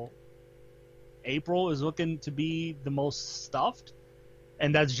now, April is looking to be the most stuffed.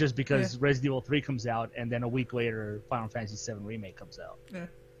 And that's just because Resident Evil 3 comes out, and then a week later, Final Fantasy VII Remake comes out. Yeah.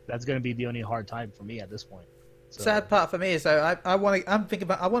 That's going to be the only hard time for me at this point. So, sad part for me is, though, I want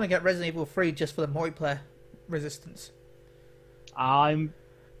to get Resident Evil 3 just for the multiplayer resistance. I'm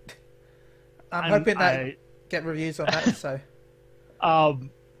hoping that get reviews on that. So,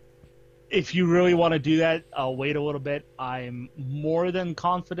 if you really want to do that, I'll wait a little bit. I'm more than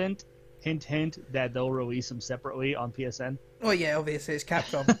confident, hint, hint, that they'll release them separately on PSN. Oh yeah, obviously it's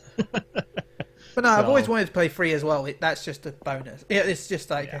Capcom. But no, I've always wanted to play 3 as well. That's just a bonus. It's just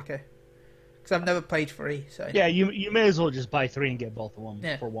like okay, because I've never played 3. So yeah, you may as well just buy 3 and get both of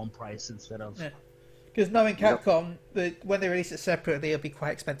them for one price instead of. Yeah. Because knowing Capcom, when they release it separately, it'll be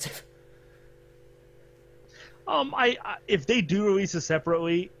quite expensive. If they do release it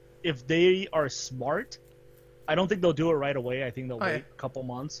separately, if they are smart, I don't think they'll do it right away. I think they'll wait a couple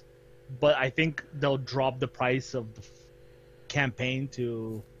months, but I think they'll drop the price of the campaign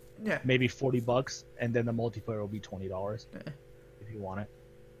to maybe $40, and then the multiplayer will be $20 if you want it.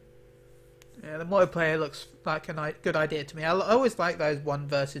 Yeah, the multiplayer looks like a good idea to me. I always like those 1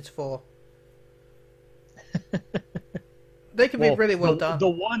 versus 4. They can be really well done. The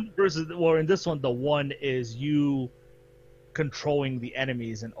 1 versus, well, in this one, the 1 is you controlling the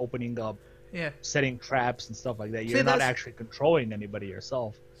enemies and opening up, setting traps and stuff like that. You're not actually controlling anybody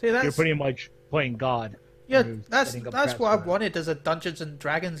yourself. You're pretty much playing God. Yeah, that's what I've wanted as a Dungeons and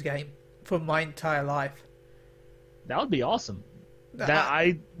Dragons game for my entire life. That would be awesome.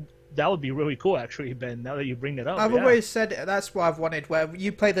 That would be really cool, actually, Ben. Now that you bring it up, I've always said that's what I've wanted. Where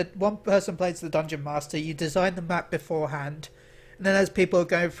you play one person plays the dungeon master, you design the map beforehand, and then as people are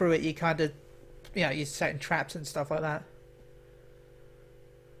going through it, you kind of, you're setting traps and stuff like that.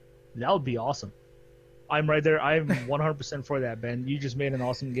 That would be awesome. I'm right there. I'm 100% for that, Ben. You just made an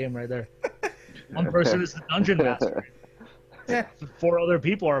awesome game right there. One person is the dungeon master. Yeah. 4 other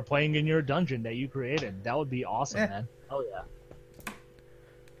people are playing in your dungeon that you created. That would be awesome, man. Oh yeah.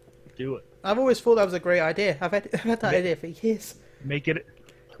 Do it. I've always thought that was a great idea. I've had that idea for years. Make it.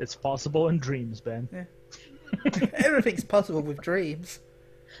 It's possible in dreams, Ben. Yeah. Everything's possible with dreams.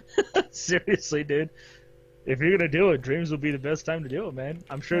 Seriously, dude. If you're gonna do it, dreams will be the best time to do it, man.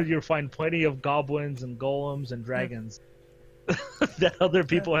 I'm sure you'll find plenty of goblins and golems and dragons that other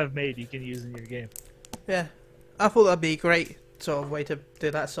people have made you can use in your game. Yeah. I thought that'd be a great sort of way to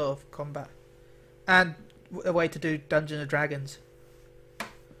do that sort of combat. And a way to do Dungeons and Dragons.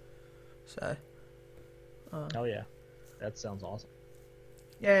 So. Oh yeah, that sounds awesome.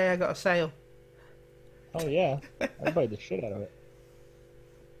 Yeah, I got a sale. Oh yeah, I'd buy the shit out of it.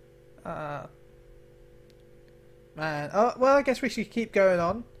 Man, well, I guess we should keep going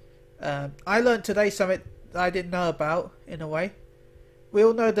on. I learned today something I didn't know about, in a way. We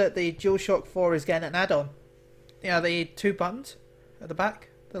all know that the DualShock 4 is getting an add-on. The 2 buttons at the back.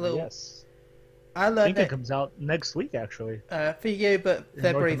 The little. Yes. I I learned think it that comes out next week, actually. for you, but In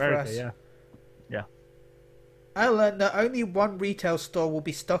February North America, for us. yeah. I learned that only one retail store will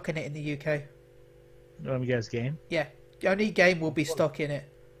be stocking it in the UK. Let me guess, game? Yeah, only game will be stocking it.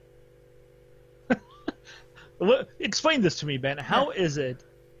 Explain this to me, Ben. How is it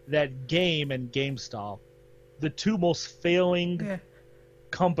that Game and GameStop, the two most failing Yeah.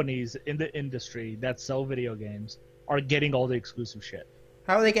 companies in the industry that sell video games, are getting all the exclusive shit?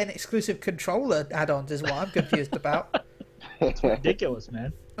 How are they getting exclusive controller add-ons is what I'm confused about. Ridiculous,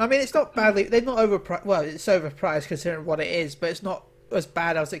 man. I mean, it's not badly. They're not overpriced. Well, it's overpriced considering what it is, but it's not as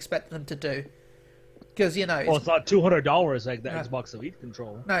bad as I was expecting them to do. Because Well, it's not $200 like the No. Xbox Elite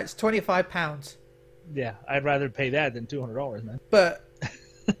controller. no, it's £25. Yeah, I'd rather pay that than $200, man. But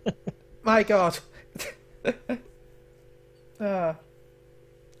my God.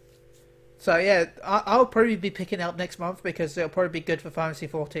 So yeah, I'll probably be picking it up next month because it'll probably be good for Final Fantasy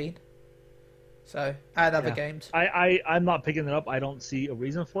 14. So and other Yeah. games. I'm not picking it up. I don't see a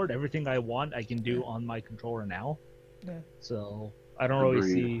reason for it. Everything I want, I can do on my controller now. Yeah. So I don't really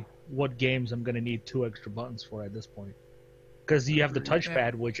Agreed. see what games I'm going to need 2 extra buttons for at this point. Because you have the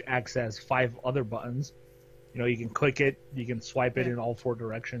touchpad, which acts as 5 other buttons. You can click it, you can swipe it Yeah. in all 4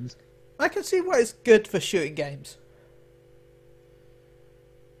 directions. I can see why it's good for shooting games.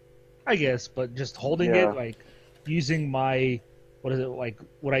 I guess, but just holding Yeah. it, like using my, what is it, like,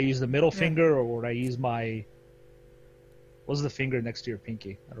 would I use the middle finger or would I use my, what's the finger next to your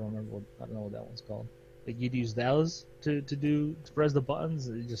pinky? I don't know what that one's called. Like you'd use those to press the buttons.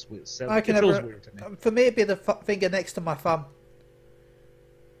 It just feels I can weird to me. For me, it'd be the finger next to my thumb.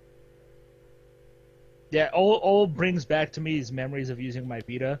 Yeah, all brings back to me is memories of using my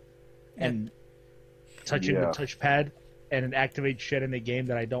Vita and touching the Yeah. touchpad and it activates shit in the game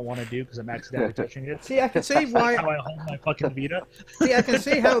that I don't want to do because I'm accidentally touching it. See, I can see That's why. how I hold my fucking Vita. See, I can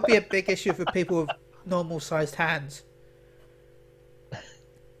see how it'd be a big issue for people with normal-sized hands.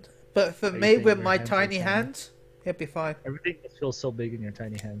 But for Are you me, saying with your my hands are tiny tiny? hands, it'd be fine. Everything feels so big in your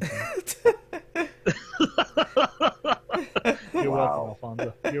tiny hands. You're welcome,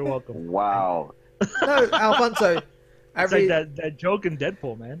 Alfonso. You're welcome. Wow. No, Alfonso, I It's really, like that joke in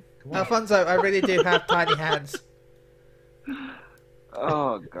Deadpool, man. Come on. Alfonso, I really do have tiny hands.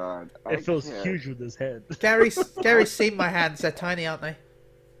 Oh God. I It feels can't. huge with his head. Gary's seen my hands; they're tiny, aren't they?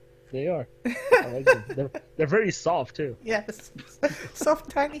 They are. I like them. They're very soft too. Yes, soft,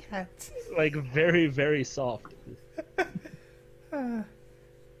 tiny hands. Like very, very soft. I don't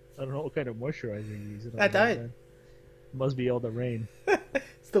know what kind of moisturizer you use. I don't. It must be all the rain,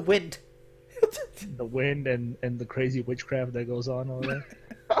 It's the wind. the wind, and the crazy witchcraft that goes on over there.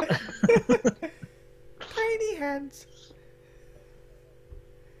 Tiny hands.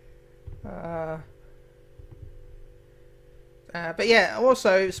 But yeah,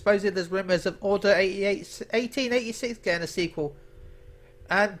 also supposedly there's rumours of Order 1886 getting a sequel,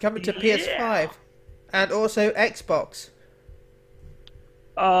 and coming to PS5, and also Xbox.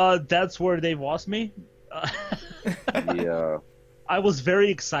 That's where they've lost me. Yeah. I was very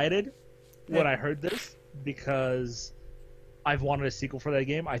excited when I heard this because I've wanted a sequel for that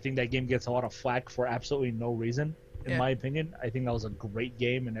game. I think that game gets a lot of flack for absolutely no reason, in Yeah. my opinion. I think that was a great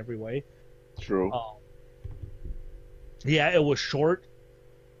game in every way. True. Yeah, it was short,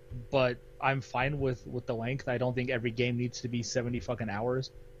 but I'm fine with the length. I don't think every game needs to be 70 fucking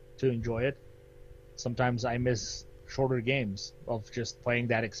hours to enjoy it. Sometimes I miss shorter games of just playing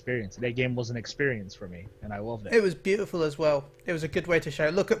that experience. That game was an experience for me, and I loved it. It was beautiful as well. It was a good way to show,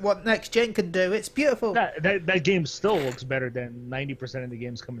 look at what next gen can do. It's beautiful. That game still looks better than 90% of the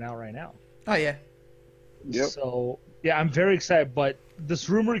games coming out right now. Oh yeah. Yep. So, yeah, I'm very excited, but this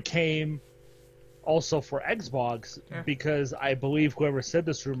rumor came also for Xbox because I believe whoever said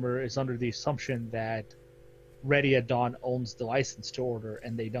this rumor is under the assumption that Ready at Dawn owns the license to Order,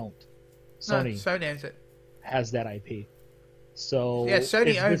 and they don't. No, Sony Sony owns it. has that IP. So Yeah,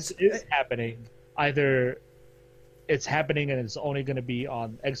 Sony if owns- this is happening, either it's happening and it's only going to be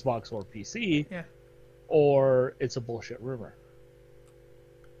on Xbox or PC, Yeah. or it's a bullshit rumor.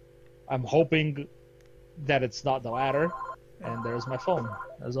 I'm hoping that it's not the latter. And there's my phone,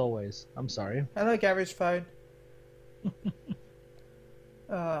 as always. I'm sorry. Hello, Gary's phone.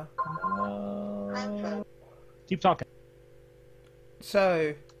 Keep talking.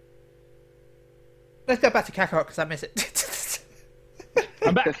 So let's go back to Kakarot because I miss it.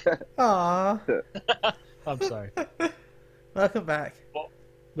 I'm back. Aww. I'm sorry. Welcome back.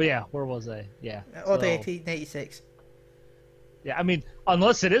 But yeah, where was I? Yeah. Order so- 1886. Yeah, I mean,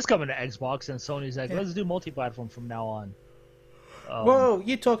 unless it is coming to Xbox and Sony's like, Yeah. let's do multi-platform from now on. Whoa,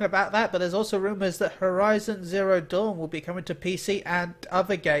 you're talking about that, but there's also rumours that Horizon Zero Dawn will be coming to PC and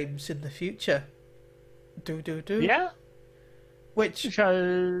other games in the future. Yeah. Which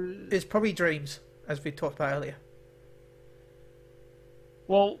is probably dreams, as we talked about earlier.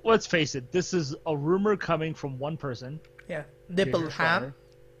 Well, let's face it. This is a rumor coming from one person. Yeah. Jason Nibbleham, Schreier.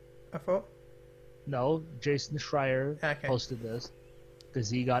 I thought. No, Jason Schreier Okay. posted this because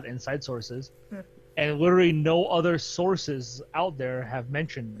he got inside sources. Yeah. And literally no other sources out there have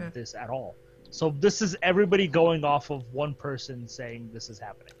mentioned this at all. So this is everybody going off of one person saying this is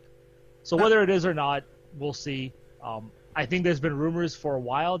happening. So whether it is or not, we'll see. I think there's been rumors for a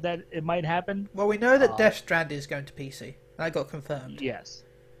while that it might happen. Well, we know that Death Stranding is going to PC. That got confirmed. Yes.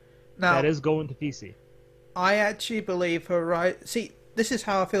 Now, That is going to PC. I actually believe See, this is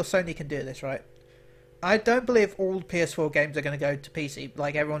how I feel Sony can do this, right? I don't believe all PS4 games are going to go to PC.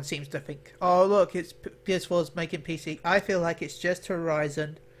 Like everyone seems to think, oh look, it's PS4's making PC. I feel like it's just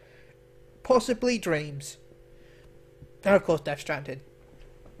Horizon, possibly Dreams, and of course Death Stranding.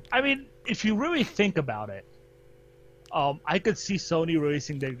 I mean, if you really think about it, I could see Sony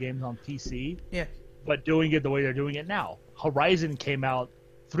releasing their games on PC, Yeah, but doing it the way they're doing it now. Horizon came out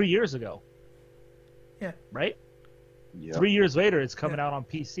 3 years ago. Yeah. Right? Yeah. 3 years later, it's coming out on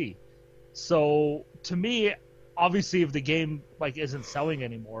PC. So, to me, obviously, if the game isn't selling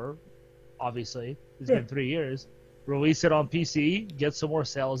anymore, obviously, it's been 3 years, release it on PC, get some more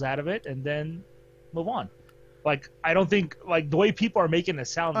sales out of it, and then move on. I don't think, the way people are making it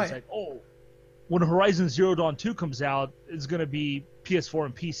sound is when Horizon Zero Dawn 2 comes out, it's going to be PS4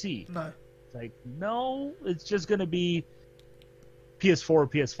 and PC. no. It's no, it's just going to be PS4 or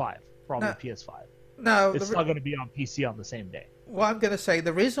PS5, probably PS5. No, It's not going to be on PC on the same day. what I'm going to say,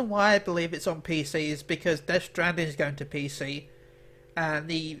 the reason why I believe it's on PC is because Death Stranding is going to PC, and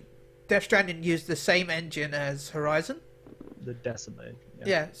the Death Stranding used the same engine as Horizon. The Decimate.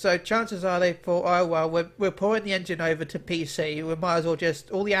 Yeah, so chances are they thought, oh well, we're porting the engine over to PC. We might as well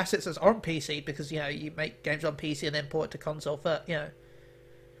just all the assets that's on PC because you make games on PC and then port it to console.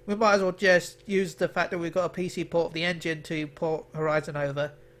 We might as well just use the fact that we've got a PC port of the engine to port Horizon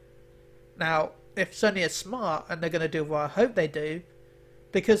over. Now, if Sony is smart and they're going to do what I hope they do,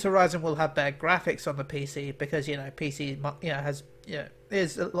 because Horizon will have better graphics on the PC because PC has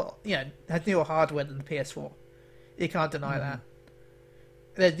is a lot has newer hardware than the PS4. You can't deny that.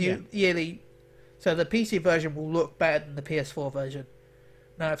 There's new yearly, so the PC version will look better than the PS4 version.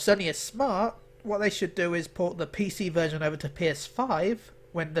 Now, if Sony is smart, what they should do is port the PC version over to PS5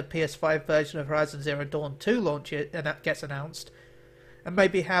 when the PS5 version of Horizon Zero Dawn 2 launches and that gets announced, and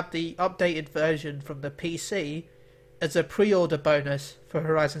maybe have the updated version from the PC as a pre-order bonus for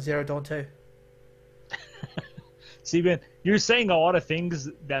Horizon Zero Dawn 2. See, man, you're saying a lot of things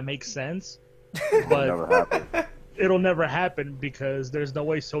that make sense, but Never happened. it'll never happen because there's no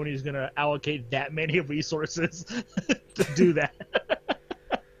way Sony's going to allocate that many resources to do that.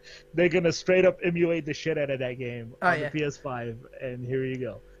 They're going to straight up emulate the shit out of that game on the PS5, and here you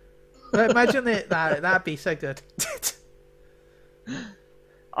go. But imagine it, that'd be so good.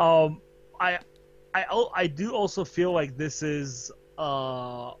 I do also feel like this is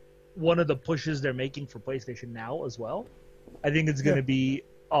one of the pushes they're making for PlayStation Now as well. I think it's going to be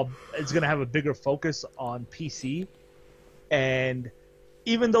it's going to have a bigger focus on PC, and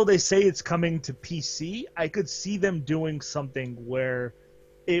even though they say it's coming to PC, I could see them doing something where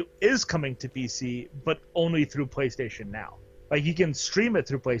it is coming to PC, but only through PlayStation Now. You can stream it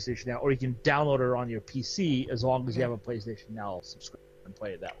through PlayStation Now, or you can download it on your PC as long as you have a PlayStation Now subscription and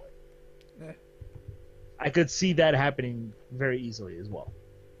play it that way. Yeah. I could see that happening very easily as well.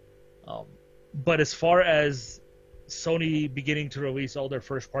 But as far as Sony beginning to release all their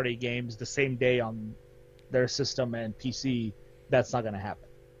first-party games the same day on their system and PC, that's not going to happen.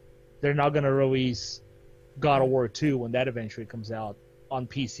 They're not going to release God of War 2 when that eventually comes out on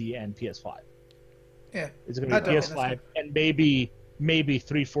PC and PS5. Yeah. It's going to be PS5, and maybe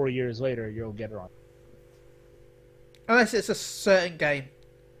 3-4 years later you'll get it on. Unless it's a certain game.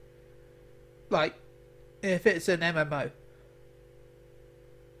 If it's an MMO.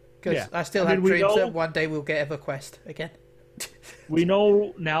 Because I still have dreams that one day we'll get EverQuest again. We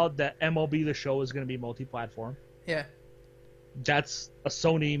know now that MLB The Show is going to be multi-platform. Yeah. That's a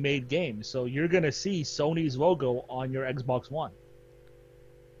Sony-made game, so you're going to see Sony's logo on your Xbox One.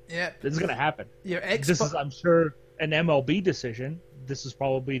 Yeah. This is going to happen. This is, I'm sure, an MLB decision. This is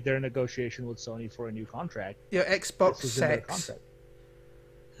probably their negotiation with Sony for a new contract. Your Xbox Sex.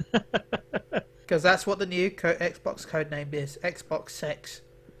 Because that's what the new Xbox code name is. Xbox Sex.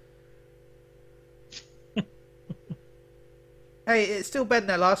 Hey, it's still better than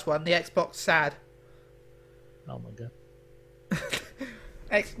their last one, the Xbox Sad. Oh my god.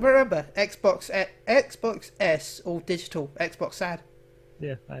 Remember, Xbox S, all digital. Xbox sad.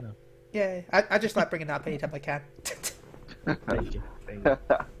 Yeah, I know. Yeah, I just like bringing that up anytime I can. Thank you. Thank you.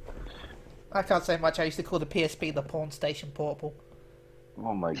 I can't say much. I used to call the PSP the porn station portable.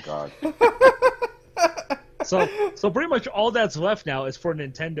 Oh my god. So pretty much all that's left now is for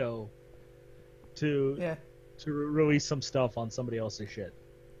Nintendo to release some stuff on somebody else's shit.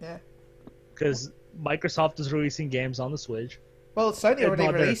 Yeah. Because Microsoft is releasing games on the Switch. Well, Sony already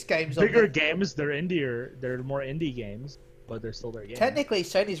released games on bigger games. They're more indie games, but they're still their games. Technically,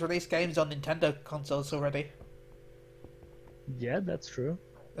 Sony's released games on Nintendo consoles already. Yeah, that's true.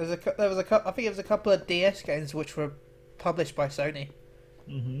 I think it was a couple of DS games which were published by Sony.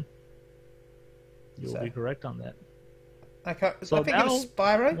 Mm-hmm. You'll be correct on that. I think it was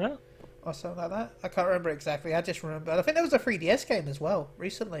Spyro or something like that. I can't remember exactly. I just remember. I think there was a 3DS game as well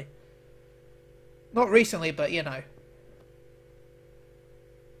recently. Not recently, but you know.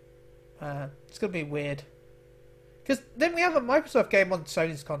 It's gonna be weird. Because then we have a Microsoft game on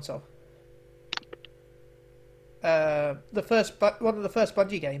Sony's console. One of the first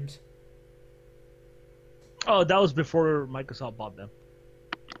Bungie games. Oh, that was before Microsoft bought them.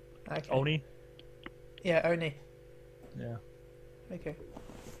 Okay. Oni? Yeah, Oni. Yeah. Okay.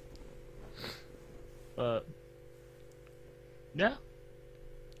 Yeah.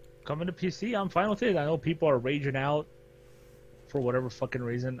 Coming to PC, I'm fine with it. I know people are raging out for whatever fucking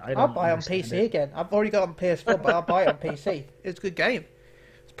reason. I'll buy on PC again. I've already got it on PS4, but I'll buy it on PC. It's a good game.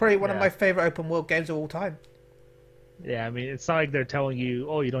 It's probably one of my favorite open world games of all time. Yeah, I mean, it's not like they're telling you,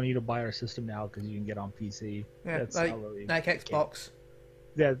 oh, you don't need to buy our system now because you can get on PC. Yeah, that's like, not really like Xbox.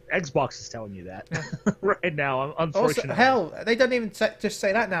 Yeah, Xbox is telling you that right now, unfortunately. Also, hell, they don't even just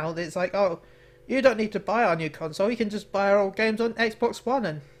say that now. It's like, oh, you don't need to buy our new console. You can just buy our old games on Xbox One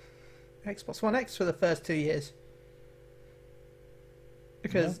and Xbox One X for the first 2 years.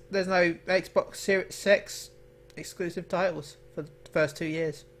 Because there's no Xbox Series X exclusive titles for the first 2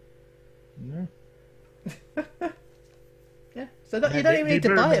 years. Yeah. Yeah, so you don't even need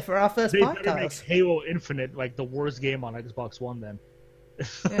to buy it for our first party titles. titles. Make Halo Infinite like the worst game on Xbox One then.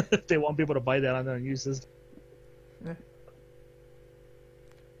 Yeah. If they want people to buy that on their new system. Yeah.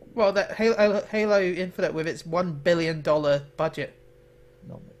 Well, that Halo Infinite with its $1 billion budget.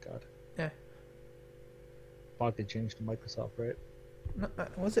 Oh my god. Yeah. Pocket change to Microsoft, right? No,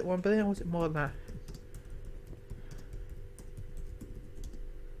 was it 1 billion or was it more than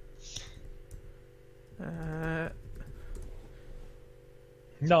that?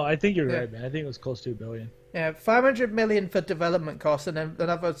 No, I think you're right, man. I think it was close to $1 billion. Yeah, 500 million for development costs, and then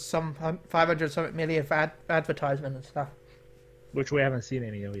another 500 something million for advertisement and stuff. Which we haven't seen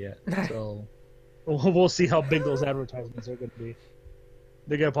any of yet. So we'll see how big those advertisements are going to be.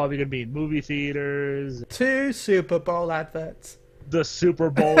 They're probably going to be in movie theaters. 2 Super Bowl adverts. The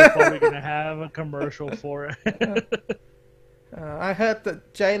Super Bowl is probably going to have a commercial for it. I heard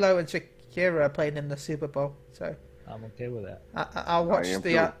that J-Lo and Shakira are playing in the Super Bowl, so I'm okay with that. I'll watch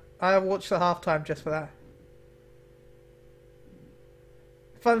I'll watch the halftime just for that.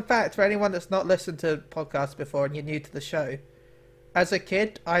 Fun fact for anyone that's not listened to podcasts before and you're new to the show, as a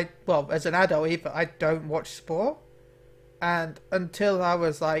kid, as an adult even, I don't watch sport, and until I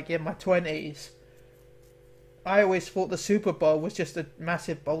was like in my 20s, I always thought the Super Bowl was just a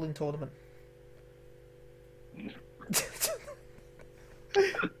massive bowling tournament.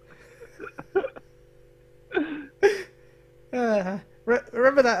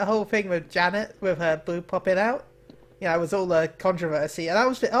 Remember that whole thing with Janet with her boob popping out? Yeah, it was all a controversy, and I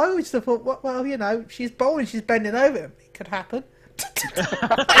always thought, well, you know, she's bowling, she's bending over. It could happen.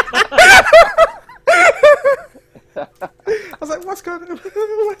 I was like, what's going on?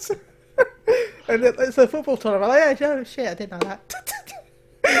 And it's a football tournament. I'm like, oh shit, I didn't know that.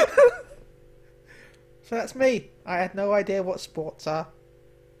 So that's me. I had no idea what sports are.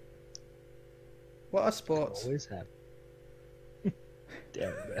 What are sports? Always have.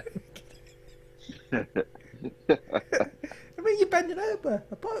 Damn it. I mean, you're bending over.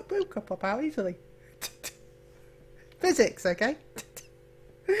 A boob could pop out easily. Physics, okay?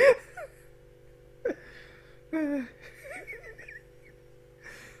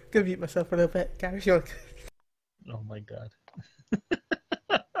 Gonna mute myself a little bit. Carry on. Oh my god.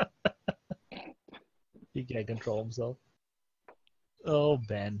 He can't control himself. Oh,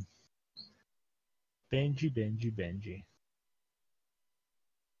 Ben. Benji.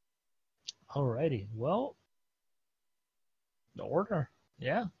 Alrighty. Well, the order.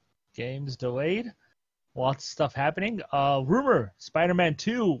 Yeah. Games delayed. Lots of stuff happening. Rumor, Spider-Man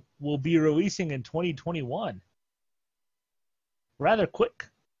 2 will be releasing in 2021. Rather quick.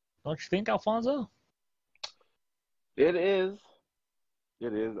 Don't you think, Alfonso? It is.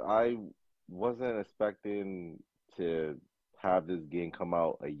 It is. I wasn't expecting to have this game come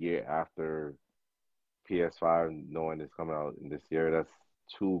out a year after PS5, knowing it's coming out in this year. That's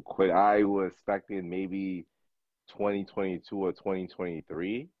too quick. I was expecting maybe 2022 or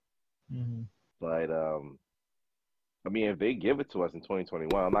 2023, Hmm. but I mean, if they give it to us in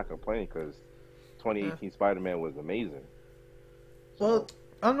 2021, I'm not complaining because Yeah. 2018 Spider-Man was amazing. Well, So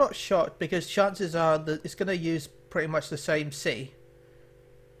I'm not shocked because chances are that it's going to use pretty much the same city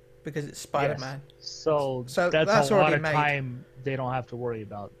because it's Spider-Man. Yes. So, So that's that's a lot already of made. time they don't have to worry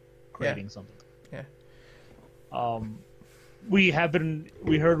about creating something. Yeah. We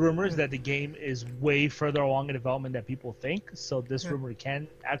heard rumors that the game is way further along in development than people think. So this rumor can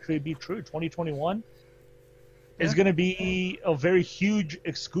actually be true. 2021 is going to be a very huge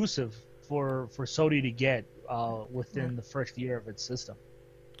exclusive for Sony to get within the first year of its system.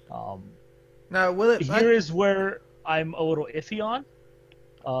 Now, will it? Here is where I'm a little iffy on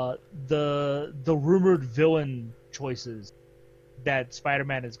the rumored villain choices that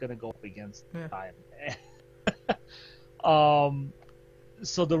Spider-Man is going to go up against.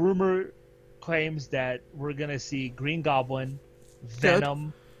 So the rumor claims that we're going to see Green Goblin,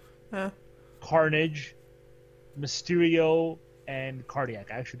 Venom, Carnage, Mysterio, and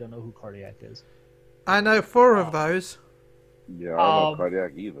Cardiac. I actually don't know who Cardiac is. I know 4 of those. yeah, I don't know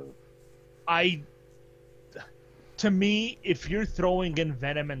Cardiac either. To me, if you're throwing in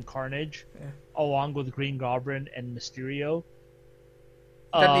Venom and Carnage along with Green Goblin and Mysterio,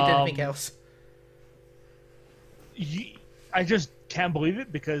 Don't need anything else. I just can't believe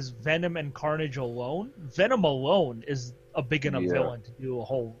it because Venom and Carnage alone, Venom alone is a big enough villain to do a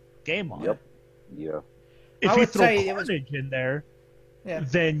whole game on. Yep. Yeah. If I you would throw say it was- Carnage in there, Yeah.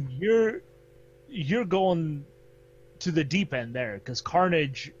 then you're going to the deep end there because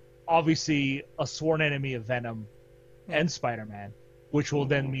Carnage, obviously a sworn enemy of Venom and Spider-Man, which will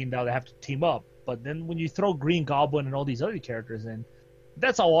then mean that they have to team up. But then when you throw Green Goblin and all these other characters in,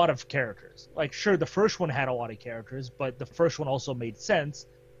 that's a lot of characters. Like, sure, the first one had a lot of characters, but the first one also made sense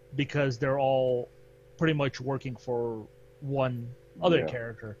because they're all pretty much working for one other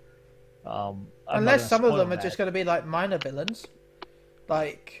character. Unless some of them are just going to be like minor villains.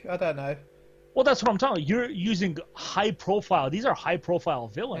 Like, I don't know. Well, that's what I'm talking about. You're using high profile. These are high profile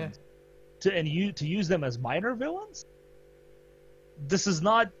villains. To use them as minor villains? This is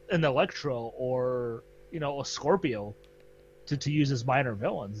not an Electro or, a Scorpio to use as minor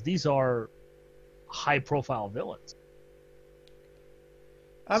villains. These are high profile villains.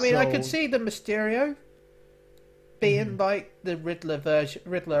 I mean, I could see the Mysterio being like the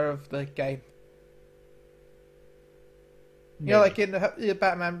Riddler of the game. You know, like in the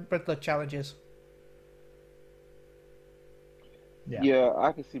Batman Riddler challenges. Yeah,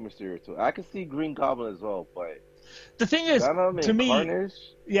 I can see Mysterio too. I can see Green Goblin as well, but the thing is, Venom to and me, Carnage?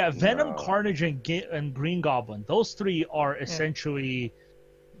 Venom, Carnage, and Green Goblin. Those three are essentially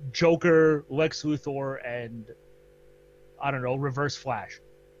Joker, Lex Luthor, and I don't know, Reverse Flash.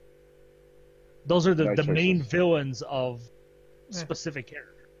 Those are the main villains of specific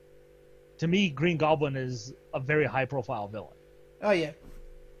characters. To me, Green Goblin is a very high-profile villain. Oh yeah.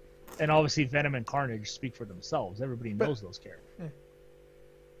 And obviously, Venom and Carnage speak for themselves. Everybody knows those characters.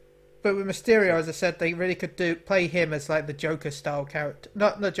 But with Mysterio, as I said, they really could play him as like the Joker style character.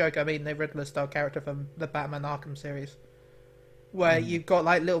 Not the Joker, I mean the Riddler style character from the Batman Arkham series, where you've got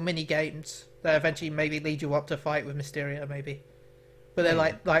like little mini games that eventually maybe lead you up to fight with Mysterio, maybe. But they're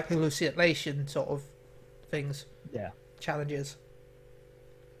like hallucination sort of things. Yeah. Challenges.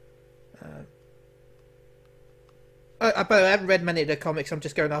 But I haven't read many of the comics. I'm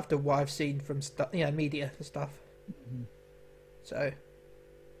just going after what I've seen from media and stuff. So,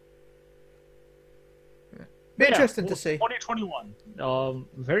 be interesting to see. 2021,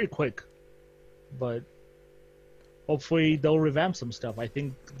 very quick, but hopefully they'll revamp some stuff. I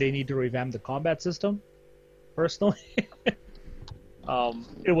think they need to revamp the combat system. Personally,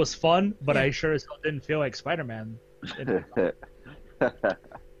 it was fun, but I sure as hell didn't feel like Spider-Man.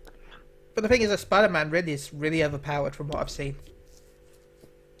 But the thing is that Spider-Man really is really overpowered from what I've seen.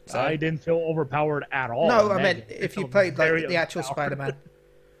 So, I didn't feel overpowered at all. No, I meant if you played like the actual Spider-Man.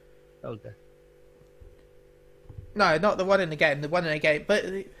 Okay. No, not the one in the game. The one in the game, but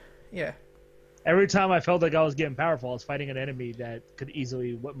yeah. Every time I felt like I was getting powerful, I was fighting an enemy that could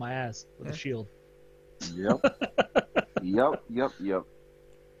easily whip my ass with a shield. Yep.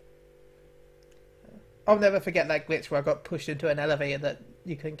 I'll never forget that glitch where I got pushed into an elevator that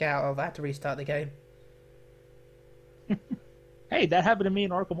you couldn't get out of. I had to restart the game. Hey, that happened to me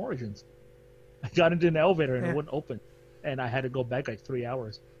in Arkham Origins. I got into an elevator and it wouldn't open, and I had to go back like 3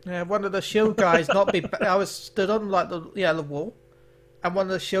 hours. Yeah, one of the shield guys I was stood on like the wall, and one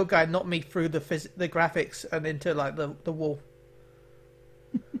of the shield guy knocked me through the graphics and into like the wall,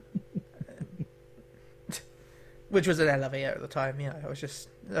 which was an elevator at the time. You know, I was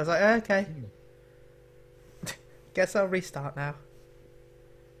like, okay, guess I'll restart now.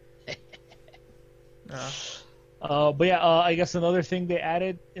 But yeah, I guess another thing they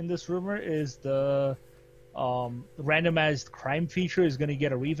added in this rumor is the randomized crime feature is going to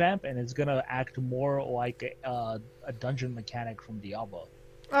get a revamp, and it's going to act more like a dungeon mechanic from Diablo.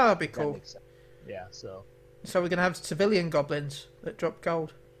 Oh, that'd be That cool. makes sense. Yeah, so So we're gonna have civilian goblins that drop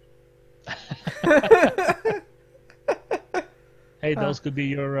gold. hey, those could be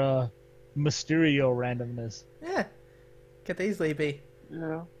your Mysterio randomness. Yeah, could easily be.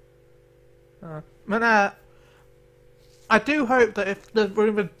 Yeah. But I do hope that if the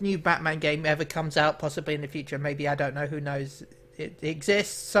rumored new Batman game ever comes out, possibly in the future, maybe, I don't know, who knows, it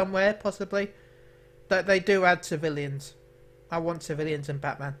exists somewhere, possibly, that they do add civilians. I want civilians in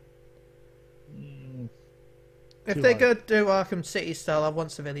Batman. If Too they're hard. going to do Arkham City style, I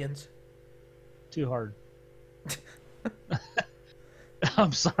want civilians. Too hard.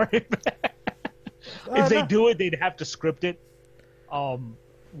 I'm sorry. If they do it, they'd have to script it,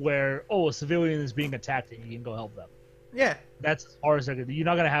 where a civilian is being attacked and you can go help them. Yeah. That's as far as they're gonna. You're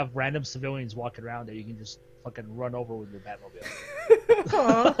not gonna have random civilians walking around that you can just fucking run over with your Batmobile.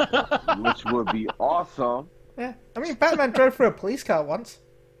 Aw. Which would be awesome. Yeah. I mean, Batman drove through a police car once.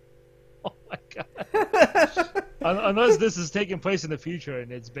 Oh my god! Unless this is taking place in the future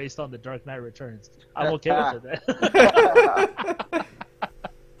and it's based on the Dark Knight Returns, I'm okay with it.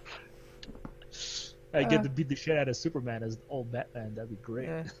 I get to beat the shit out of Superman as old Batman. That'd be great.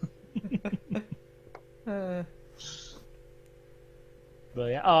 Yeah.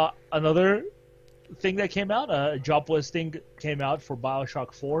 But yeah, another thing that came out, a job listing came out for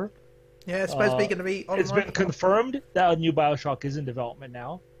BioShock 4. Yeah, it's supposed to be going to be online. It's been confirmed that a new BioShock is in development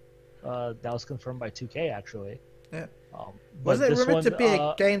now. That was confirmed by 2K actually. Yeah. But Was it this rumored one, to be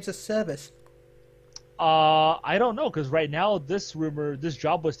a games as service? I don't know, because right now this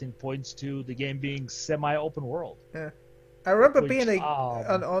job listing points to the game being semi-open world. Yeah. I remember Which, being an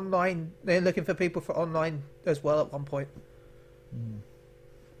online. They're looking for people for online as well at one point.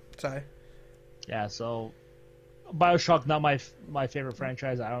 So. Yeah, so BioShock not my favorite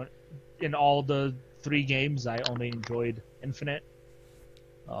franchise. In all the 3 games, I only enjoyed Infinite.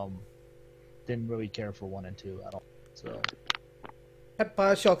 Didn't really care for 1 and 2 at all. So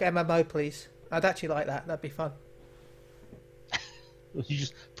BioShock MMO, please. I'd actually like that. That'd be fun. you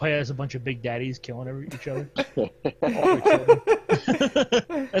just play as a bunch of big daddies killing each other. All their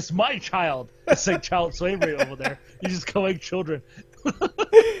children. That's my child. It's like child slavery over there. You just collect children.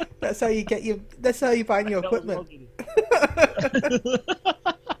 That's how you get That's how you buy your equipment.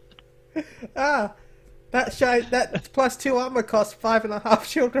 That plus 2 armor costs 5.5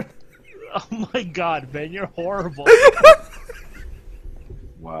 children. Oh my god, Ben, you're horrible.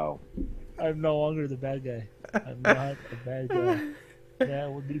 Wow. I'm no longer the bad guy. I'm not the bad guy. Yeah,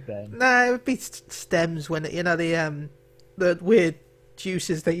 it would be Ben. Nah, it would be stems when the weird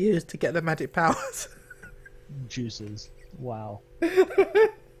juices they use to get the magic powers. Juices. Wow.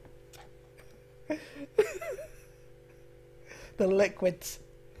 The liquids.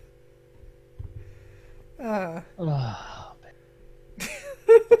 Oh,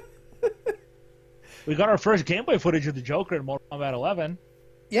 we got our first gameplay footage of the Joker in Mortal Kombat 11.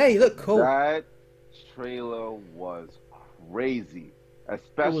 Yeah, you look cool. That trailer was crazy,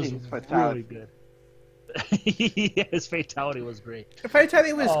 especially his fatality. Really good. Yeah, his fatality was great. The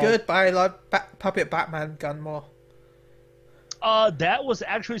fatality was good, but I like Puppet Batman gun more. That was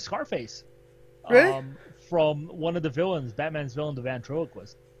actually Scarface. Really? From one of the villains, Batman's villain, the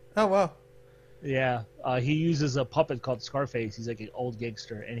ventriloquist. Oh, wow. Yeah, he uses a puppet called Scarface. He's like an old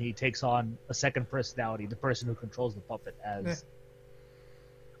gangster, and he takes on a second personality, the person who controls the puppet, as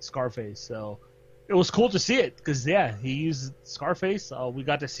Scarface. So it was cool to see it, because, yeah, he used Scarface. We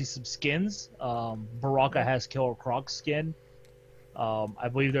got to see some skins. Baraka has Killer Croc's skin. I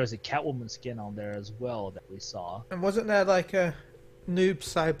believe there was a Catwoman skin on there as well that we saw. And wasn't there like a noob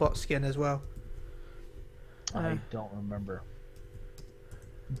Cybot skin as well? I don't remember.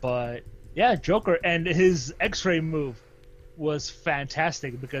 But yeah, Joker, and his X-ray move was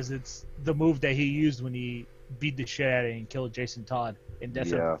fantastic because it's the move that he used when he beat the shit out of and killed Jason Todd in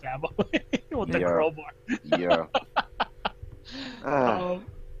Death of the Family with the crowbar. Yeah.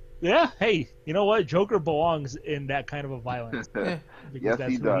 Yeah, hey, you know what? Joker belongs in that kind of a violence. Because Yes,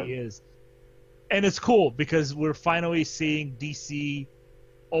 that's he who does. he is. And it's cool because we're finally seeing DC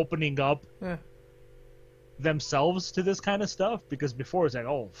opening up themselves to this kind of stuff. Because before it's like,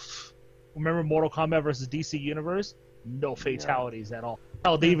 remember Mortal Kombat versus DC Universe? no fatalities at all.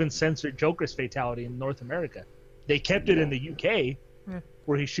 Hell, they even censored Joker's fatality in North America. They kept it in the UK,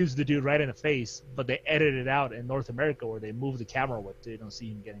 where he shoots the dude right in the face, but they edited it out in North America where they move the camera with so you don't see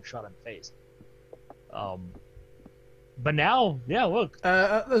him getting shot in the face. But now, yeah, look.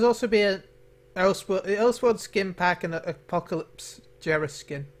 There's also be a Elseworld skin pack and an Apocalypse Jarrus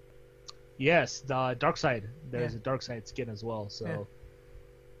skin. Yes, the Darkseid. There's a Darkseid skin as well, so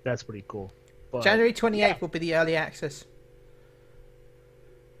that's pretty cool. But, January 28th will be the early access.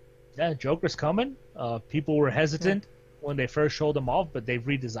 Yeah, Joker's coming. People were hesitant when they first showed him off, but they've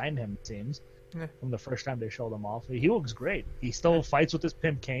redesigned him, it seems, from the first time they showed him off. He looks great. He still fights with his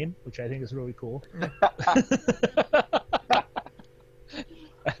pimp cane, which I think is really cool.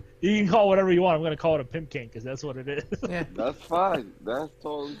 You can call it whatever you want. I'm going to call it a pimp cane because that's what it is. Yeah. That's fine. That's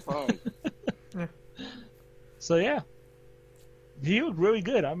totally fine. So, yeah. He looked really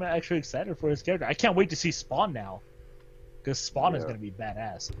good. I'm actually excited for his character. I can't wait to see Spawn now. Because Spawn is going to be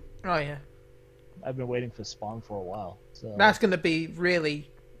badass. Oh, yeah. I've been waiting for Spawn for a while. So that's going to be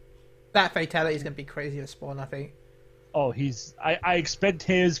really... That fatality is going to be crazy with Spawn, I think. Oh, I expect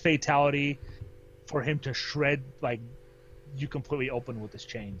his fatality for him to shred, like, you completely open with his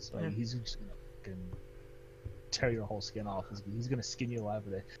chains. Like, he's just going to tear your whole skin off. He's going to skin you alive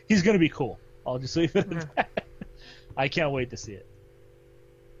with it. He's going to be cool. I'll just leave it at that. I can't wait to see it.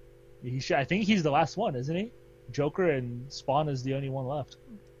 I think he's the last one, isn't he? Joker and Spawn is the only one left.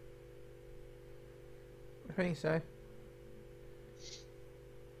 I think so.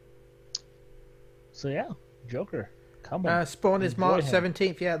 So yeah, Joker coming. Spawn is March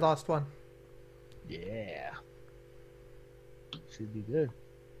 17th. Yeah, last one. Yeah, should be good.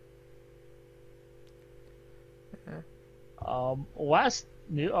 Last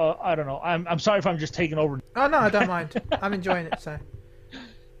new. I don't know. I'm sorry if I'm just taking over. Oh no, I don't mind. I'm enjoying it. So.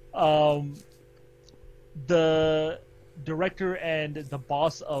 The director and the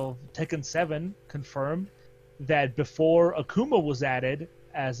boss of Tekken 7 confirmed that before Akuma was added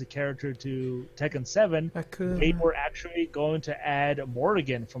as a character to Tekken 7, they were actually going to add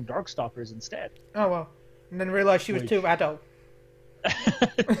Morrigan from Darkstalkers instead. Oh, well. And then realized she was too adult.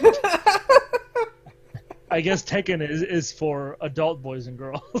 I guess Tekken is for adult boys and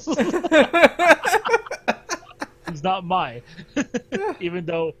girls. It's not mine. Even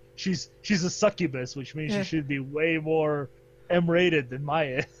though she's a succubus, which means she should be way more M-rated than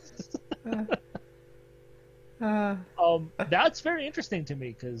Maya is. That's very interesting to me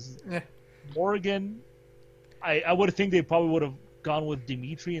because Morrigan, I would think they probably would have gone with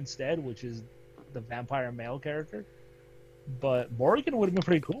Dimitri instead, which is the vampire male character. But Morrigan would have been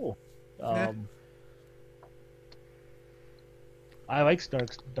pretty cool. I like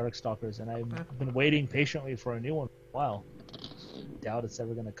Darkstalkers, and I've been waiting patiently for a new one for a while. Doubt it's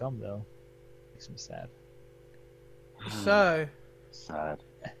ever going to come, though. Makes me sad. So... Sad.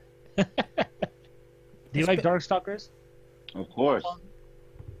 Do you like Darkstalkers? Of course.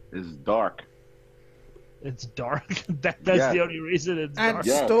 It's dark. It's dark? That's the only reason it's dark. And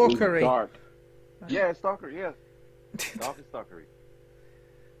stalkery. It's dark. Yeah, it's stalkery, yeah. Dark and stalkery.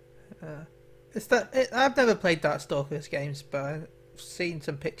 I've never played Darkstalkers games, but I've seen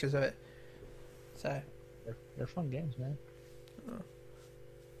some pictures of it. So they're fun games, man.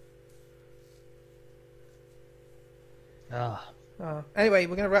 Anyway,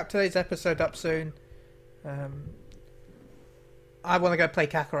 we're going to wrap today's episode up soon. I want to go play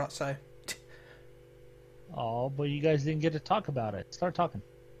Kakarot, so... Oh, but you guys didn't get to talk about it. Start talking.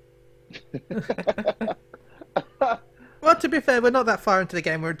 Well, to be fair, we're not that far into the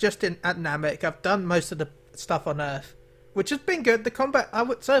game. We're just at Namek. I've done most of the stuff on Earth, which has been good. The combat,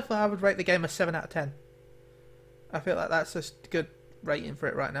 so far, I would rate the game a 7 out of 10. I feel like that's a good rating for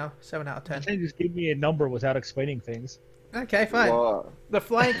it right now. 7 out of 10. You can't just give me a number without explaining things. Okay, fine. Well, the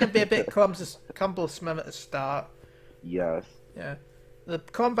flying can be a bit cumbersome at the start. yes. Yeah. The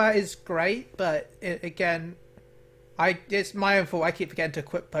combat is great, but it's my own fault. I keep forgetting to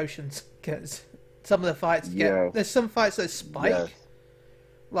equip potions because some of the fights there's some fights that spike. Yes.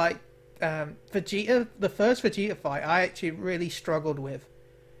 Like Vegeta, the first Vegeta fight, I actually really struggled with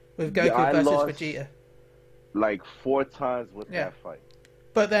Goku versus Vegeta. Like 4 times with that fight.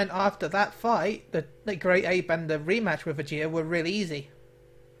 But then after that fight, the Great Ape and the rematch with Vegeta were really easy.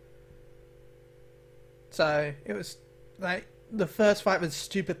 So it was like the first fight was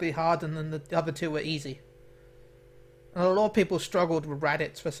stupidly hard, and then the other two were easy. And a lot of people struggled with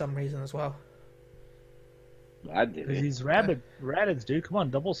Raditz for some reason as well. I did it. He's Raditz, dude. Come on,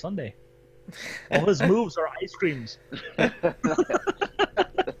 double Sunday. All his moves are ice creams. That's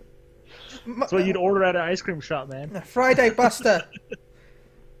what you'd order at an ice cream shop, man. Friday Buster.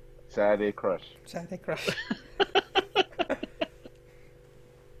 Saturday Crush. Saturday Crush.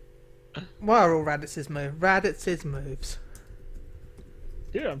 What are all Raditz's moves? Raditz's moves.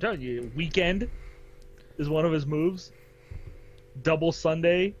 Dude, I'm telling you, Weekend is one of his moves. Double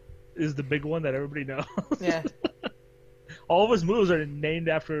Sunday is the big one that everybody knows. Yeah. All of his moves are named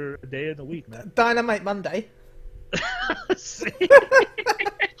after a day of the week, man. Dynamite Monday. See?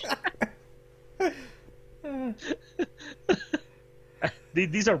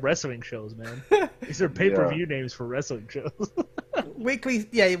 These are wrestling shows, man. These are pay-per-view names for wrestling shows.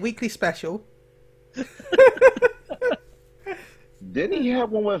 Weekly special. Didn't he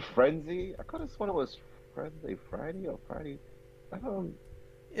have one with Frenzy? I could have sworn it was Friday or Friday. I don't.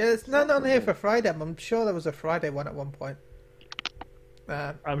 Yeah, there's none on here for Friday. I'm sure there was a Friday one at one point.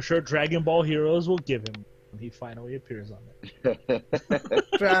 I'm sure Dragon Ball Heroes will give him when he finally appears on it.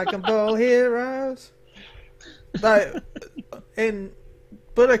 Dragon Ball Heroes. No, in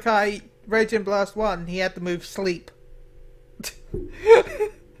Budokai Raging Blast 1, he had the move Sleep.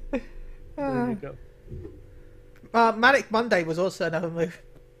 There you go. Manic Monday was also another move.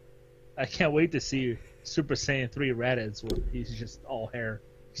 I can't wait to see Super Saiyan 3 Raditz where he's just all hair.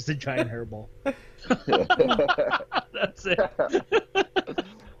 Just a giant hairball. That's it.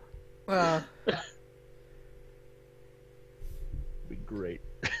 Be great.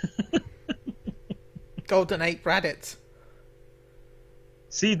 Golden Ape Raditz.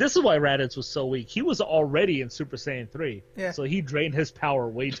 See, this is why Raditz was so weak. He was already in Super Saiyan 3. Yeah. So he drained his power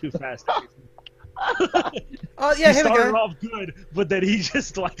way too fast. Oh yeah, he here we started go. off good, but then he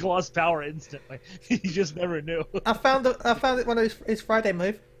just lost power instantly. He just never knew. I found it one of his Friday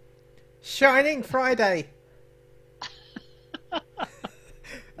move. Shining Friday.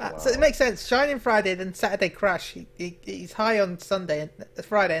 So it makes sense. Shining Friday, then Saturday Crash. He's high on Sunday and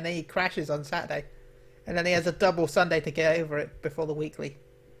Friday, and then he crashes on Saturday, and then he has a double Sunday to get over it before the weekly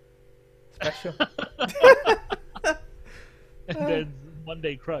special. And then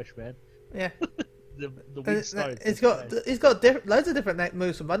Monday Crush, man. Yeah. The week starts. He's got loads of different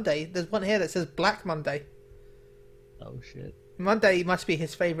moves for Monday. There's one here that says Black Monday. Oh shit. Monday must be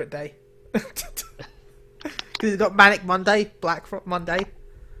his favourite day. Because he's got Manic Monday, Black Monday.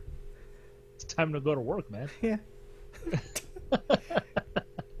 It's time to go to work, man. Yeah.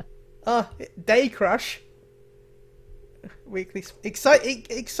 Day Crush. Weekly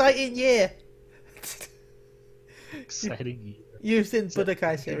exciting year. Exciting year. Used in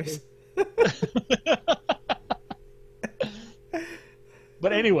Budokai series.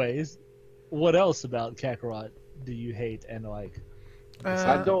 But anyways, what else about Kakarot do you hate and like?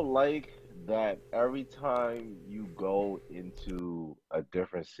 I don't like that every time you go into a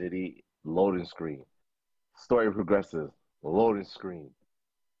different city, loading screen. Story progresses, loading screen.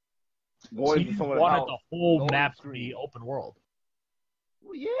 So Going you to someone wanted else, the whole loading map to screen. be open world.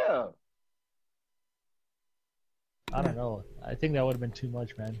 Well, yeah. I don't know. I think that would have been too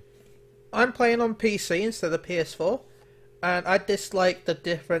much, man. I'm playing on PC instead of PS4, and I dislike the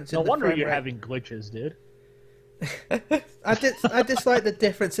difference in No the wonder frame you're rate. having glitches, dude. I dislike the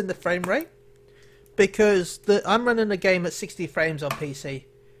difference in the frame rate because I'm running the game at 60 frames on PC.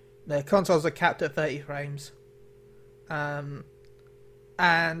 The consoles are capped at 30 frames. And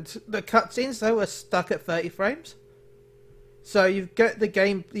the cutscenes though are stuck at 30 frames. So you get the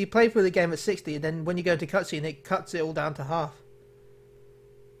game, you play through the game at 60, and then when you go to cutscene, it cuts it all down to half.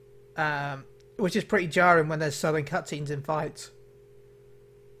 Which is pretty jarring when there's sudden cutscenes in fights.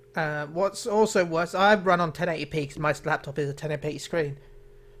 What's also worse, I run on 1080p because my laptop is a 1080p screen,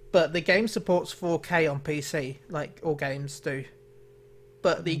 but the game supports 4K on PC, like all games do.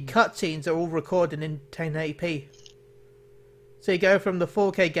 But the cutscenes are all recorded in 1080p. So you go from the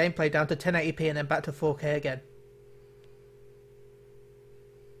 4K gameplay down to 1080p and then back to 4K again.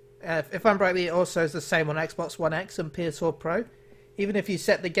 If I'm right, it also is the same on Xbox One X and PS4 Pro. Even if you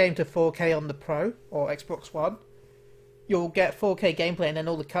set the game to 4K on the Pro or Xbox One, you'll get 4K gameplay and then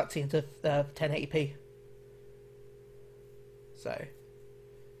all the cutscenes are 1080p. So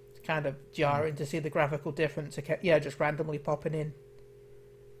it's kind of jarring to see the graphical difference. Just randomly popping in.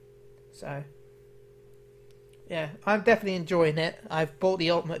 So yeah, I'm definitely enjoying it. I've bought the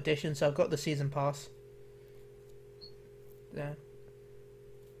Ultimate Edition, so I've got the Season Pass. Yeah.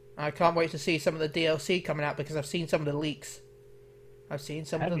 I can't wait to see some of the DLC coming out because I've seen some of the leaks. I've seen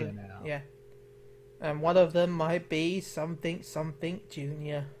some of them. Yeah. And one of them might be something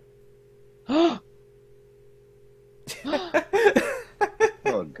Junior. Oh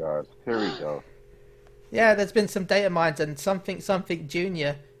god, here we go. Yeah, there's been some data mines and something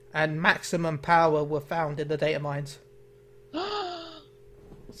Junior and maximum power were found in the data mines.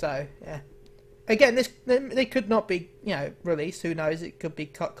 So, yeah. Again, they could not be, released. Who knows? It could be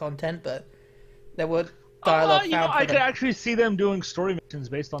cut content, but there were dialogue found. I could actually see them doing story missions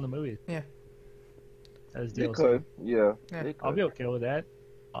based on the movie. Yeah. as They DLC. could, yeah. Yeah. They could. I'll be okay with that.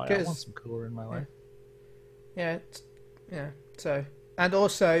 I Because- want some cooler in my life. Yeah, yeah. So, and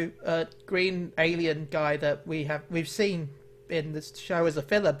also, green alien guy that we've seen in this show as a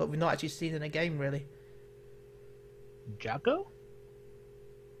filler, but we've not actually seen in a game really. Jacko?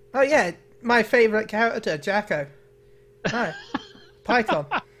 Oh yeah, my favourite character, Jacko. No, Python.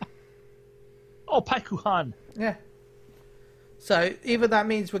 Oh, Paikuhan. Yeah. So either that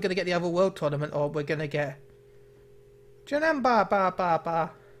means we're going to get the other world tournament, or we're going to get Janemba ba ba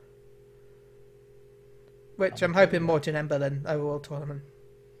ba. Which I'm hoping more Janemba than overworld tournament.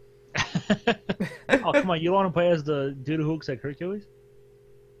 Oh, come on. You don't want to play as the dude who looks like Hercules?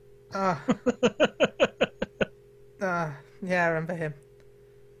 Ah, yeah, I remember him.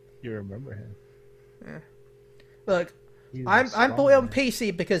 You remember him. Look, He's I'm strong, bought it on man.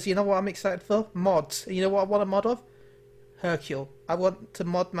 PC because you know what I'm excited for? Mods. You know what I want a mod of? Hercule. I want to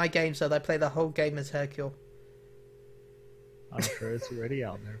mod my game so that I play the whole game as Hercule. I'm sure it's already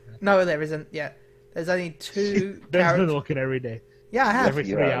out there, man. No, there isn't yet. There's only 2 There's been characters. looking every day. Yeah, I have. Every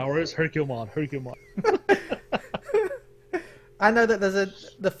 3 Yeah. hours, Hercule mod. I know that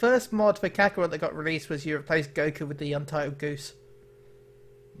the first mod for Kakarot that got released was you replaced Goku with the Untitled Goose.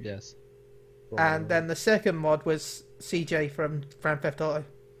 Yes. And then the second mod was CJ from Grand Theft Auto.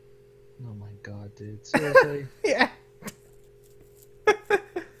 Oh my god, dude. Seriously? Yeah.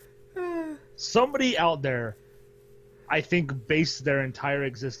 Somebody out there, I think, based their entire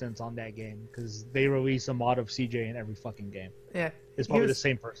existence on that game because they release a mod of CJ in every fucking game. Yeah. It's He probably was- the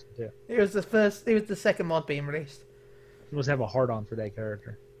same person, too. It was the second mod being released. He must have a hard-on for that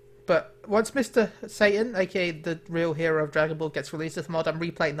character. But once Mr. Satan, aka the real hero of Dragon Ball, gets released as mod, I'm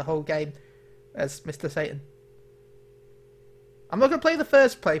replaying the whole game as Mr. Satan. I'm not going to play the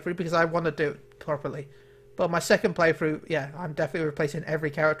first playthrough because I want to do it properly. But my second playthrough, yeah, I'm definitely replacing every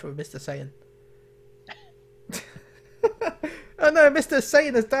character with Mr. Satan. Oh no, Mr.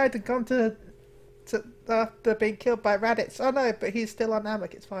 Satan has died and gone to after being killed by Raditz. Oh no, but he's still on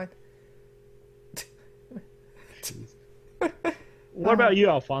Namek, it's fine. What about you,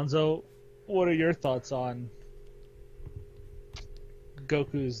 Alfonso? What are your thoughts on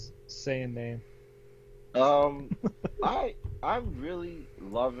Goku's Saiyan name? I'm really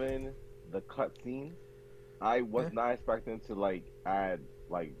loving the cutscene. I was not expecting to like add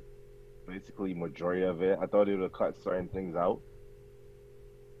like basically majority of it. I thought it would cut certain things out.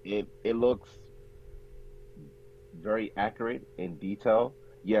 It looks very accurate in detail.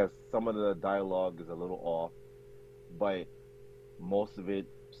 Yes, some of the dialogue is a little off, but most of it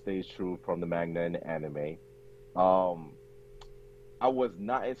stays true from the manga and the anime. I was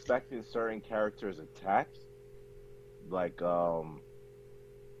not expecting certain characters' attacks, like Goldo.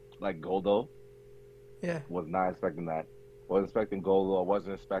 Yeah. Was not expecting that. Wasn't expecting Goldo. I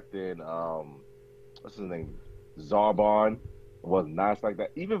wasn't expecting what's his name, Zarbon. Was not expecting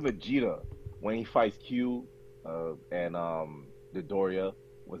that. Even Vegeta, when he fights Q and Dodoria,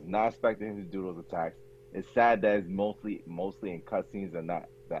 was not expecting him to do those attacks. It's sad that it's mostly in cutscenes and not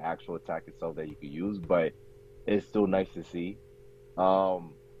the actual attack itself that you could use, but it's still nice to see.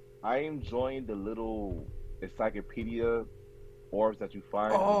 I enjoying the little encyclopedia orbs that you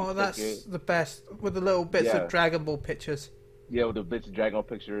find. when Oh, you that's click it. the best with the little bits Yeah. of Dragon Ball pictures. Yeah, with the bitch Dragon Ball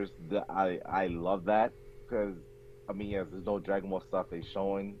pictures. I love that because I mean, yes, there's no Dragon Ball stuff they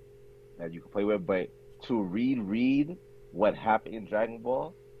showing that you can play with, but to read what happened in Dragon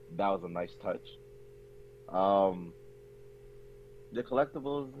Ball, that was a nice touch. The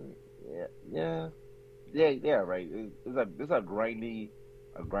collectibles, yeah, right. It's a grindy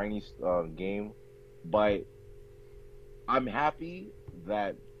game, but I'm happy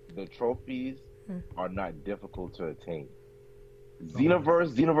that the trophies are not difficult to attain.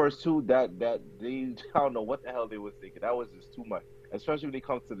 Xenoverse 2, that they I don't know what the hell they was thinking. That was just too much, especially when it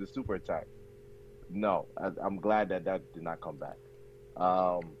comes to the super attack. No, I'm glad that did not come back.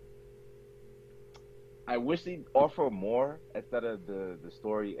 I wish they'd offer more instead of the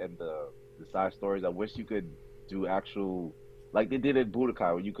story and the side stories. I wish you could do actual, like they did at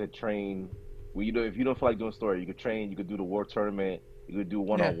Budokai, where you could train. Where if you don't feel like doing story, you could train. You could do the war tournament. You could do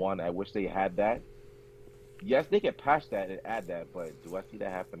one-on-one. I wish they had that. Yes, they could patch that and add that, but do I see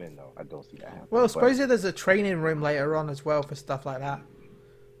that happening? No, I don't see that happening. Well, But supposedly there's a training room later on as well for stuff like that.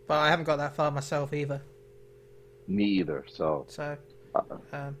 But I haven't got that far myself either. me either. So So,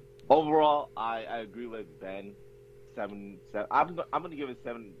 overall, I agree with Ben. 7. I'm gonna give it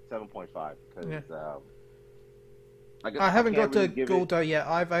 7.5 because Yeah. guess I haven't can't got really to give it- Guldo yet.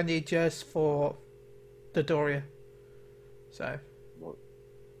 I've only just for Dodoria. So, Well,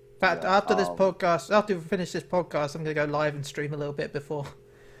 in fact, yeah, after this podcast, after we finish this podcast, I'm going to go live and stream a little bit before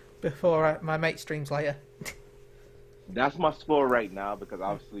before my mate streams later. That's my score right now because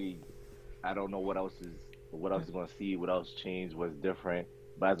obviously I don't know what else is going to see, what else changed, what's different.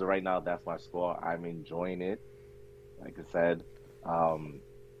 But as of right now, that's my score. I'm enjoying it. Like I said,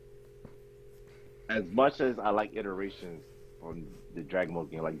 as much as I like iterations on the Dragon Ball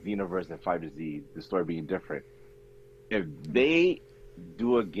game, like Xenoverse and Fighter Z, the story being different. If they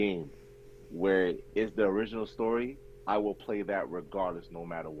do a game where it's the original story, I will play that regardless, no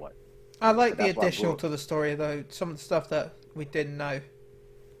matter what. I like the additional to the story, though. Some of the stuff that we didn't know,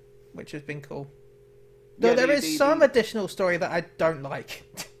 which has been cool. Though there is some additional story that I don't like.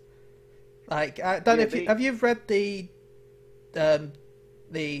 Like, I don't know if have you read the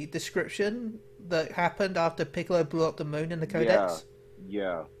description that happened after Piccolo blew up the moon in the Codex?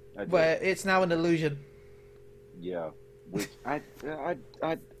 Yeah. Where it's now an illusion. Yeah, which I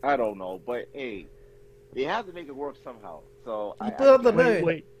don't know, but hey, they have to make it work somehow. So he blew up the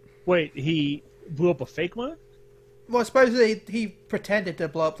moon. Wait, he blew up a fake moon? Well, supposedly he pretended to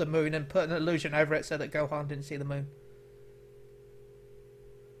blow up the moon and put an illusion over it so that Gohan didn't see the moon.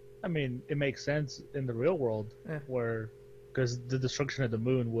 I mean, it makes sense in the real world, because the destruction of the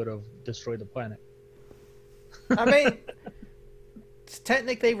moon would have destroyed the planet. I mean,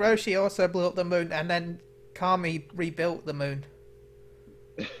 technically Roshi also blew up the moon, and then Kami rebuilt the moon.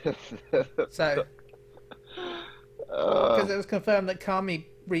 So, because it was confirmed that Kami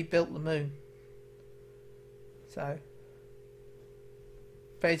rebuilt the moon. So,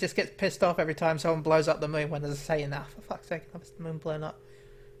 but he just gets pissed off every time someone blows up the moon when there's a saying, for fuck's sake, have the moon blown up.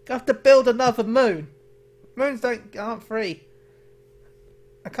 You have to build another moon. Moons aren't free.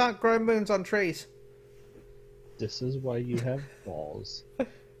 I can't grow moons on trees. This is why you have balls.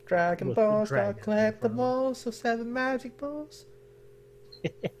 Dragon balls, gotta collect them all, so 7 magic balls.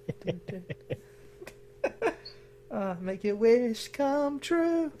 Make your wish come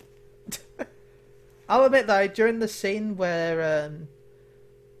true. I'll admit though, during the scene where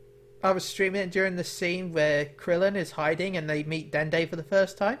I was streaming it during the scene where Krillin is hiding and they meet Dende for the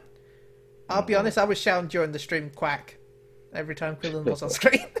first time. I'll be honest, I was shouting during the stream "quack" every time Krillin was on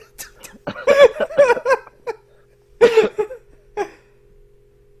screen.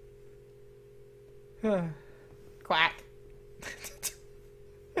 Quack.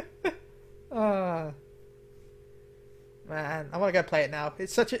 Man, I want to go play it now.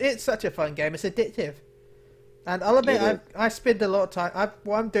 It's such a fun game. It's addictive. And I'll admit, I spend a lot of time.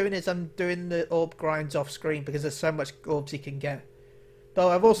 What I'm doing is I'm doing the orb grinds off screen because there's so much orbs you can get. Though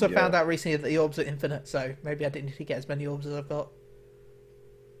I've also found out recently that the orbs are infinite, so maybe I didn't need to get as many orbs as I've got.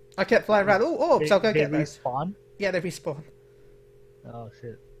 I kept flying around. Oh, orbs! I'll go get those. They respawn? Yeah, they respawn. Oh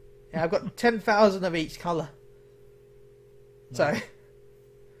shit! Yeah, I've got 10,000 of each color. So,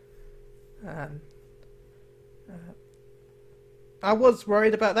 I was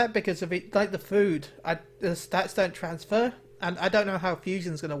worried about that because of it, like the food. The stats don't transfer, and I don't know how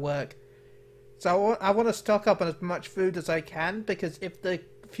fusion's going to work. So I want to stock up on as much food as I can, because if the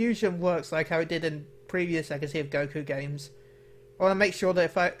fusion works like how it did in previous Legacy of Goku games, I want to make sure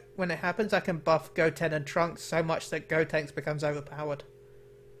that when it happens, I can buff Goten and Trunks so much that Gotenks becomes overpowered.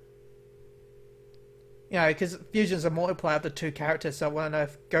 You know, because fusion's a multiplier of the two characters, so I want to know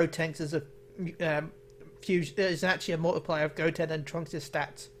if Gotenks is is actually a multiplier of Goten and Trunks'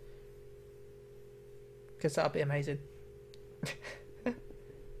 stats. Because that'll be amazing.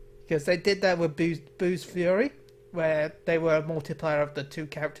 Because they did that with Boo's Fury, where they were a multiplier of the two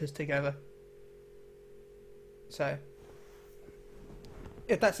characters together. So,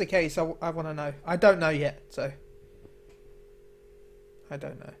 if that's the case, I want to know. I don't know yet, so. I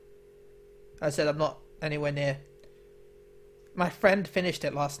don't know. As I said, I'm not anywhere near. My friend finished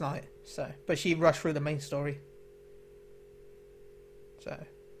it last night, so, but she rushed through the main story. So,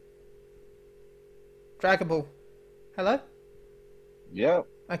 Dragon Ball. Hello? Yeah.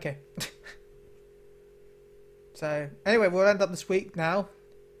 Okay. So, anyway, we'll end up this week now.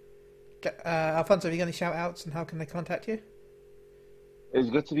 Alfonso, have you got any shout outs and how can they contact you? It's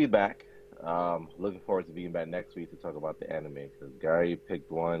good to be back. Looking forward to being back next week to talk about the anime, because Gary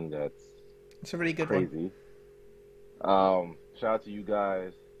picked one that's It's a really good crazy. Shout out to you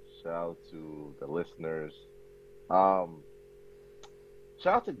guys. Shout out to the listeners. Shout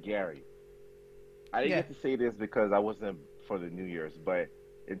out to Gary. I didn't get to say this because I wasn't for the New Year's, but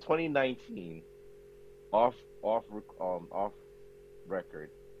in 2019, off record,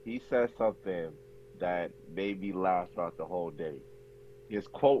 he said something that made me laugh throughout the whole day. His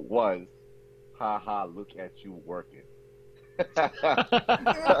quote was, "Ha ha, look at you working."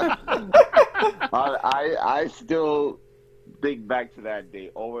 I still think back to that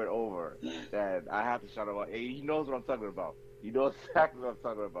day over and over, and I have to shout him out. Hey, he knows what I'm talking about. You know exactly what I'm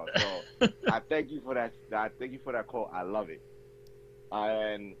talking about. So I thank you for that. I thank you for that quote. I love it.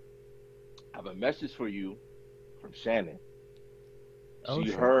 And I have a message for you from Shannon. Oh, She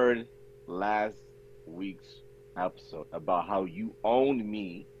sure. heard last week's episode about how you own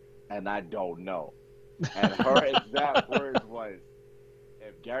me and I don't know. And her exact words was,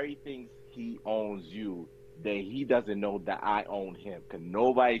 if Gary thinks he owns you, then he doesn't know that I own him. Because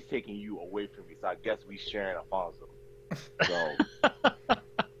nobody's taking you away from me. So I guess we sharing Alfonso. So,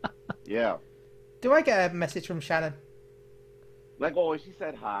 yeah. Do I get a message from Shannon? Like always, she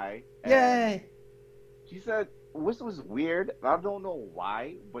said hi. And Yay! she said, which was weird. I don't know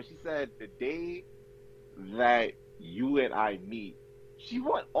why, but she said the day that you and I meet, she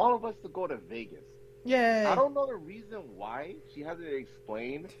want all of us to go to Vegas. Yay! I don't know the reason why. She hasn't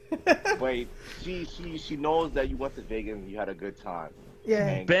explained, but she knows that you went to Vegas and you had a good time. Yeah.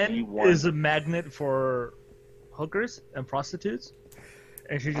 And Ben she wanted- is a magnet for hookers and prostitutes,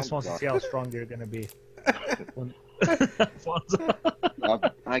 and she just I'm wants to done. see how strong you're gonna be.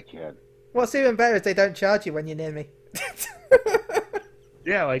 I can't. What's even better is they don't charge you when you're near me.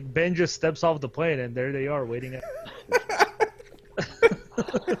 Yeah, like Ben just steps off the plane, and there they are waiting at.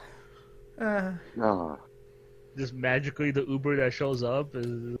 No. Just magically, the Uber that shows up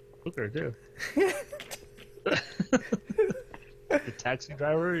is a hooker too. The taxi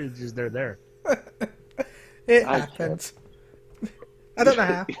driver is just they're there. It I happens. I don't know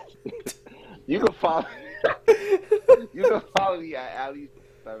how. You can follow. You can follow me at least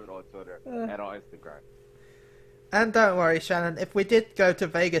 7 on Twitter and on Instagram. And don't worry, Shannon. If we did go to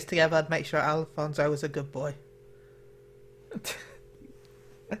Vegas together, I'd make sure Alfonso was a good boy.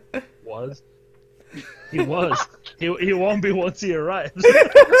 Was he was he won't be once he arrives.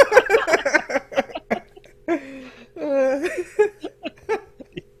 Ben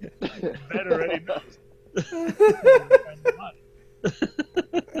already knows.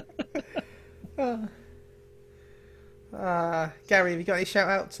 Gary, have you got any shout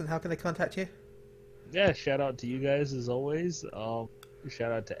outs and how can they contact you? Yeah, shout out to you guys as always.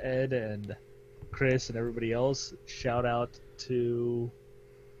 Shout out to Ed and Chris and everybody else. Shout out to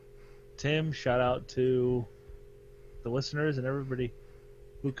Tim. Shout out to the listeners and everybody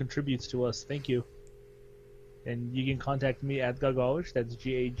who contributes to us. Thank you. And you can contact me at Gaglaush. That's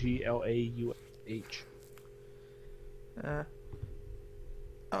Gaglauh.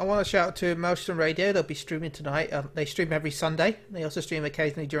 I want to shout out to Maelstrom Radio. They'll be streaming tonight. They stream every Sunday. They also stream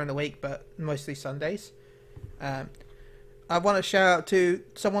occasionally during the week, but mostly Sundays. I want to shout out to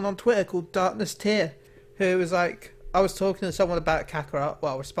someone on Twitter called Darkness Tier, who was like, I was talking to someone about Kakarot.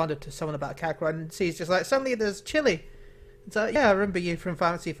 Well, I responded to someone about Kakarot, and he's just like, suddenly there's Chili. It's like, yeah, I remember you from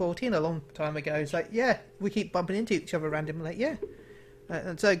Final Fantasy 14 a long time ago. It's like, yeah, we keep bumping into each other randomly. Like, yeah.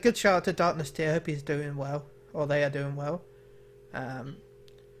 And so, good shout out to Darkness Tier. I hope he's doing well, or they are doing well.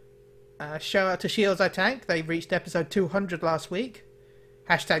 Shout out to Shields I Tank. They reached episode 200 last week.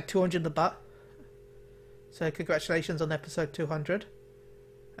 Hashtag 200 the butt. So congratulations on episode 200.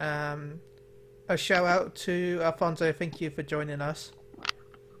 A shout out to Alfonso. Thank you for joining us.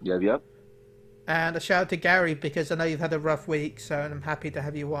 Yep. And a shout out to Gary because I know you've had a rough week. So I'm happy to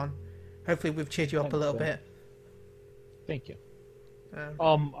have you on. Hopefully we've cheered you up a little bit. Thank you.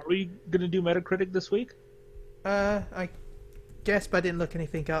 Are we gonna do Metacritic this week? I guess, but I didn't look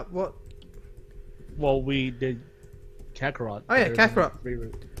anything up. What? Well, we did Kakarot. Oh yeah, There's Kakarot.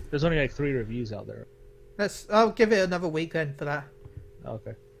 There's only like 3 reviews out there. I'll give it another week then for that.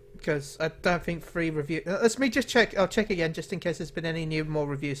 Okay. Because I don't think 3 reviews. Let me just check. I'll check again just in case there's been any more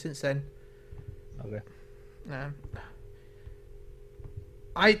reviews since then. Okay.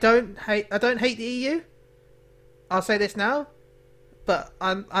 I don't hate the EU. I'll say this now, but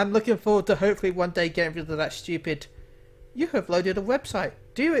I'm looking forward to hopefully one day getting rid of that stupid. You have loaded a website.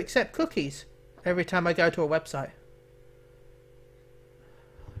 Do you accept cookies? Every time I go to a website.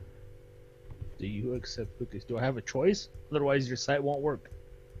 Do you accept cookies? Do I have a choice? Otherwise, your site won't work.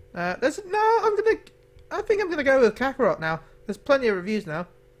 I think I'm gonna go with Kakarot now. There's plenty of reviews now.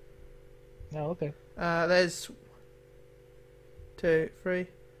 Oh, okay. There's 2, 3.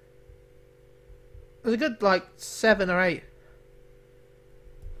 There's a good like 7 or 8.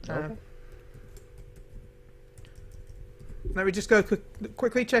 Okay. Let me just go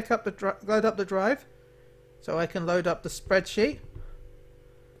quickly check up load up the drive, so I can load up the spreadsheet.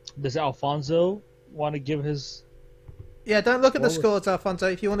 Does Alfonso want to give his? Yeah, don't look at the scores, Alfonso.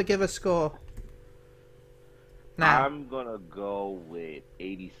 If you want to give a score, now. I'm gonna go with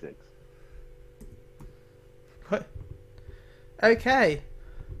 86. Okay.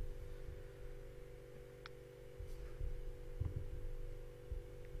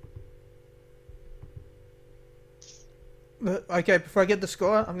 Okay, before I get the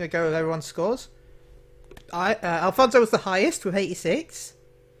score, I'm going to go with everyone's scores. Alfonso was the highest with 86.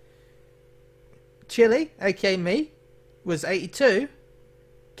 Chili, aka me, was 82.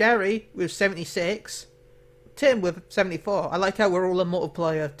 Gary with 76. Tim with 74. I like how we're all a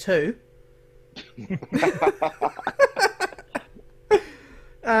multiplier of 2.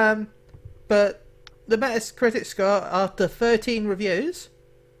 But the Metacritic score after 13 reviews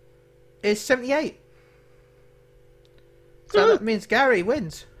is 78. So that means Gary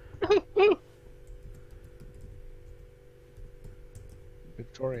wins.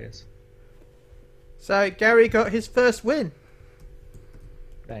 Victorious. So Gary got his first win.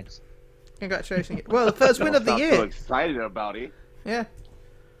 Thanks. Congratulations. Well, the first win of the I'm year. so excited about it. Yeah.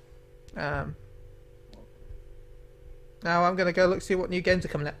 Now I'm going to go look see what new games are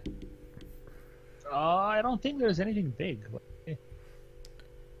coming out. I don't think there's anything big.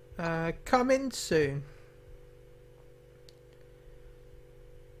 Coming soon.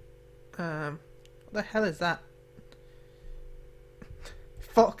 What the hell is that?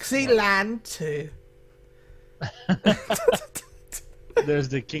 Foxyland 2. There's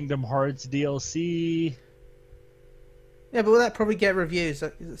the Kingdom Hearts DLC. Yeah, but will that probably get reviews?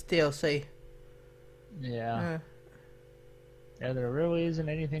 It's DLC. Yeah. Yeah, there really isn't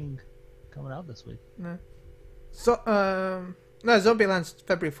anything coming out this week. No. So, no, Zombieland's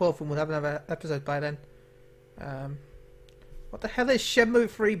February 4th, and we'll have another episode by then. What the hell is Shenmue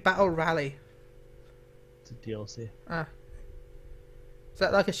 3 Battle Rally? It's a DLC. Is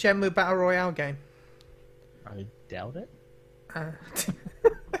that like a Shenmue Battle Royale game? I doubt it.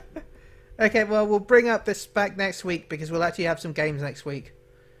 Okay, well, we'll bring up this back next week because we'll actually have some games next week.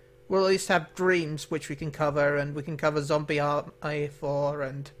 We'll at least have Dreams, which we can cover, and we can cover Zombie Army 4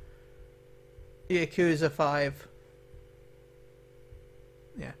 and Yakuza 5.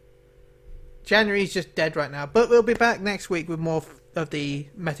 Yeah. January's just dead right now, but we'll be back next week with more of the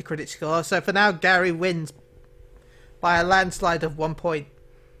Metacritic score. So for now, Gary wins by a landslide of 1 point.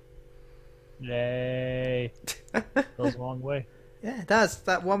 Yay. Goes a long way. Yeah, it does.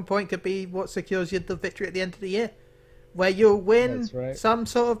 That 1 point could be what secures you the victory at the end of the year, where you'll win some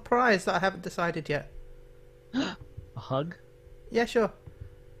sort of prize that I haven't decided yet. A hug? Yeah, sure.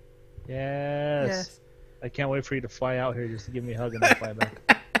 Yes. I can't wait for you to fly out here just to give me a hug and then fly back.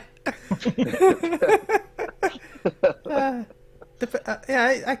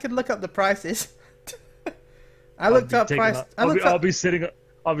 Yeah, I could look up the prices. I'll be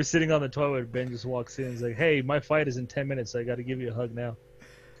sitting on the toilet. Ben just walks in and is like, "Hey, my fight is in 10 minutes. So I got to give you a hug now."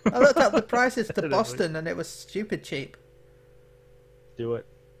 I looked up the prices to Boston, and it was stupid cheap. Do it.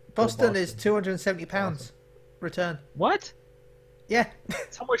 Boston is £270 awesome. Return. What? Yeah.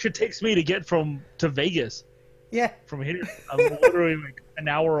 That's how much it takes me to get to Vegas. Yeah. From here, I'm literally like an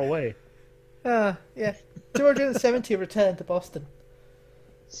hour away. Yeah. 270 return to Boston.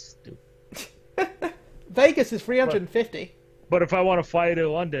 Stupid. Vegas is 350. But if I want to fly to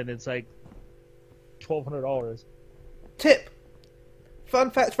London, it's like $1,200. Tip.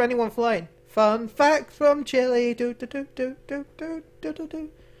 Fun facts for anyone flying. Fun fact from Chile. Do do do do do do do do do.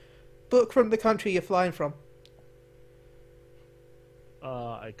 Book from the country you're flying from.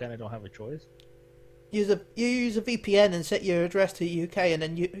 I kind of don't have a choice. You use a VPN and set your address to the UK, and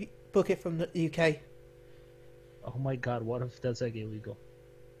then you book it from the UK. Oh my god! What if that's like illegal?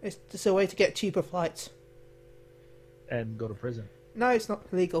 It's just a way to get cheaper flights. And go to prison. No, it's not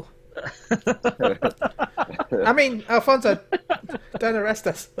illegal. I mean, Alfonso, don't arrest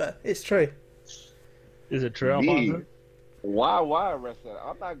us, but it's true. Is it true, Alfonso? Why arrest us?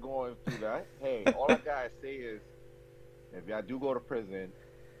 I'm not going through that. Hey, all I gotta say is, if I do go to prison,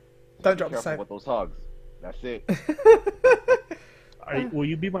 don't drop the soap with those hugs. That's it. Will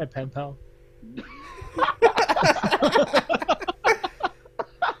you be my pen pal?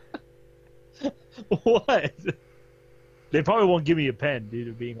 What? They probably won't give me a pen due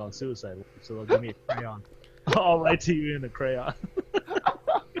to being on suicide, so they'll give me a crayon. I'll write to you in a crayon.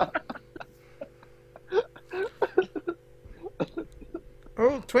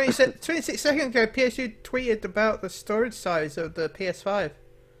 Oh, 26 seconds ago, PS2 tweeted about the storage size of the PS5.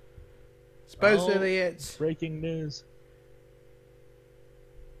 Supposedly it's... Breaking news.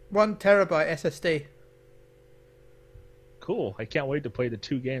 1 terabyte SSD. Cool. I can't wait to play the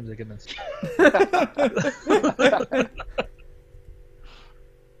 2 games I can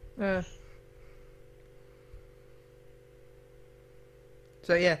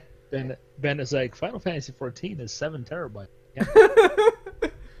So yeah. Ben is like, Final Fantasy 14 is 7 terabytes.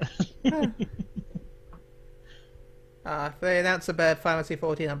 Yeah. If they announce a bad Final Fantasy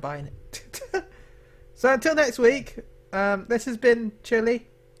 14, I'm buying it. So until next week, this has been Chili,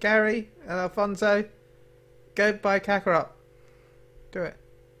 Gary, and Alfonso. Go buy Kakarot. Do it.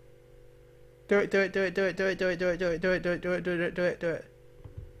 Do it, do it, do it, do it, do it, do it, do it, do it, do it, do it, do it, do it, do it, do it.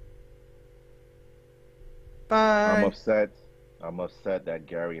 Bye. I'm upset that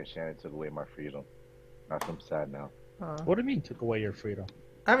Gary and Shannon took away my freedom. I'm sad now. What do you mean took away your freedom?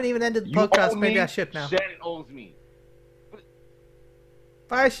 I haven't even ended the You podcast. owe Maybe me, I should now. Shannon owes me.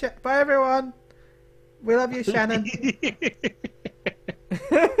 Bye, bye everyone. We love you, Shannon.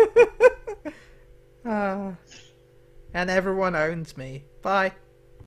 And everyone owns me. Bye.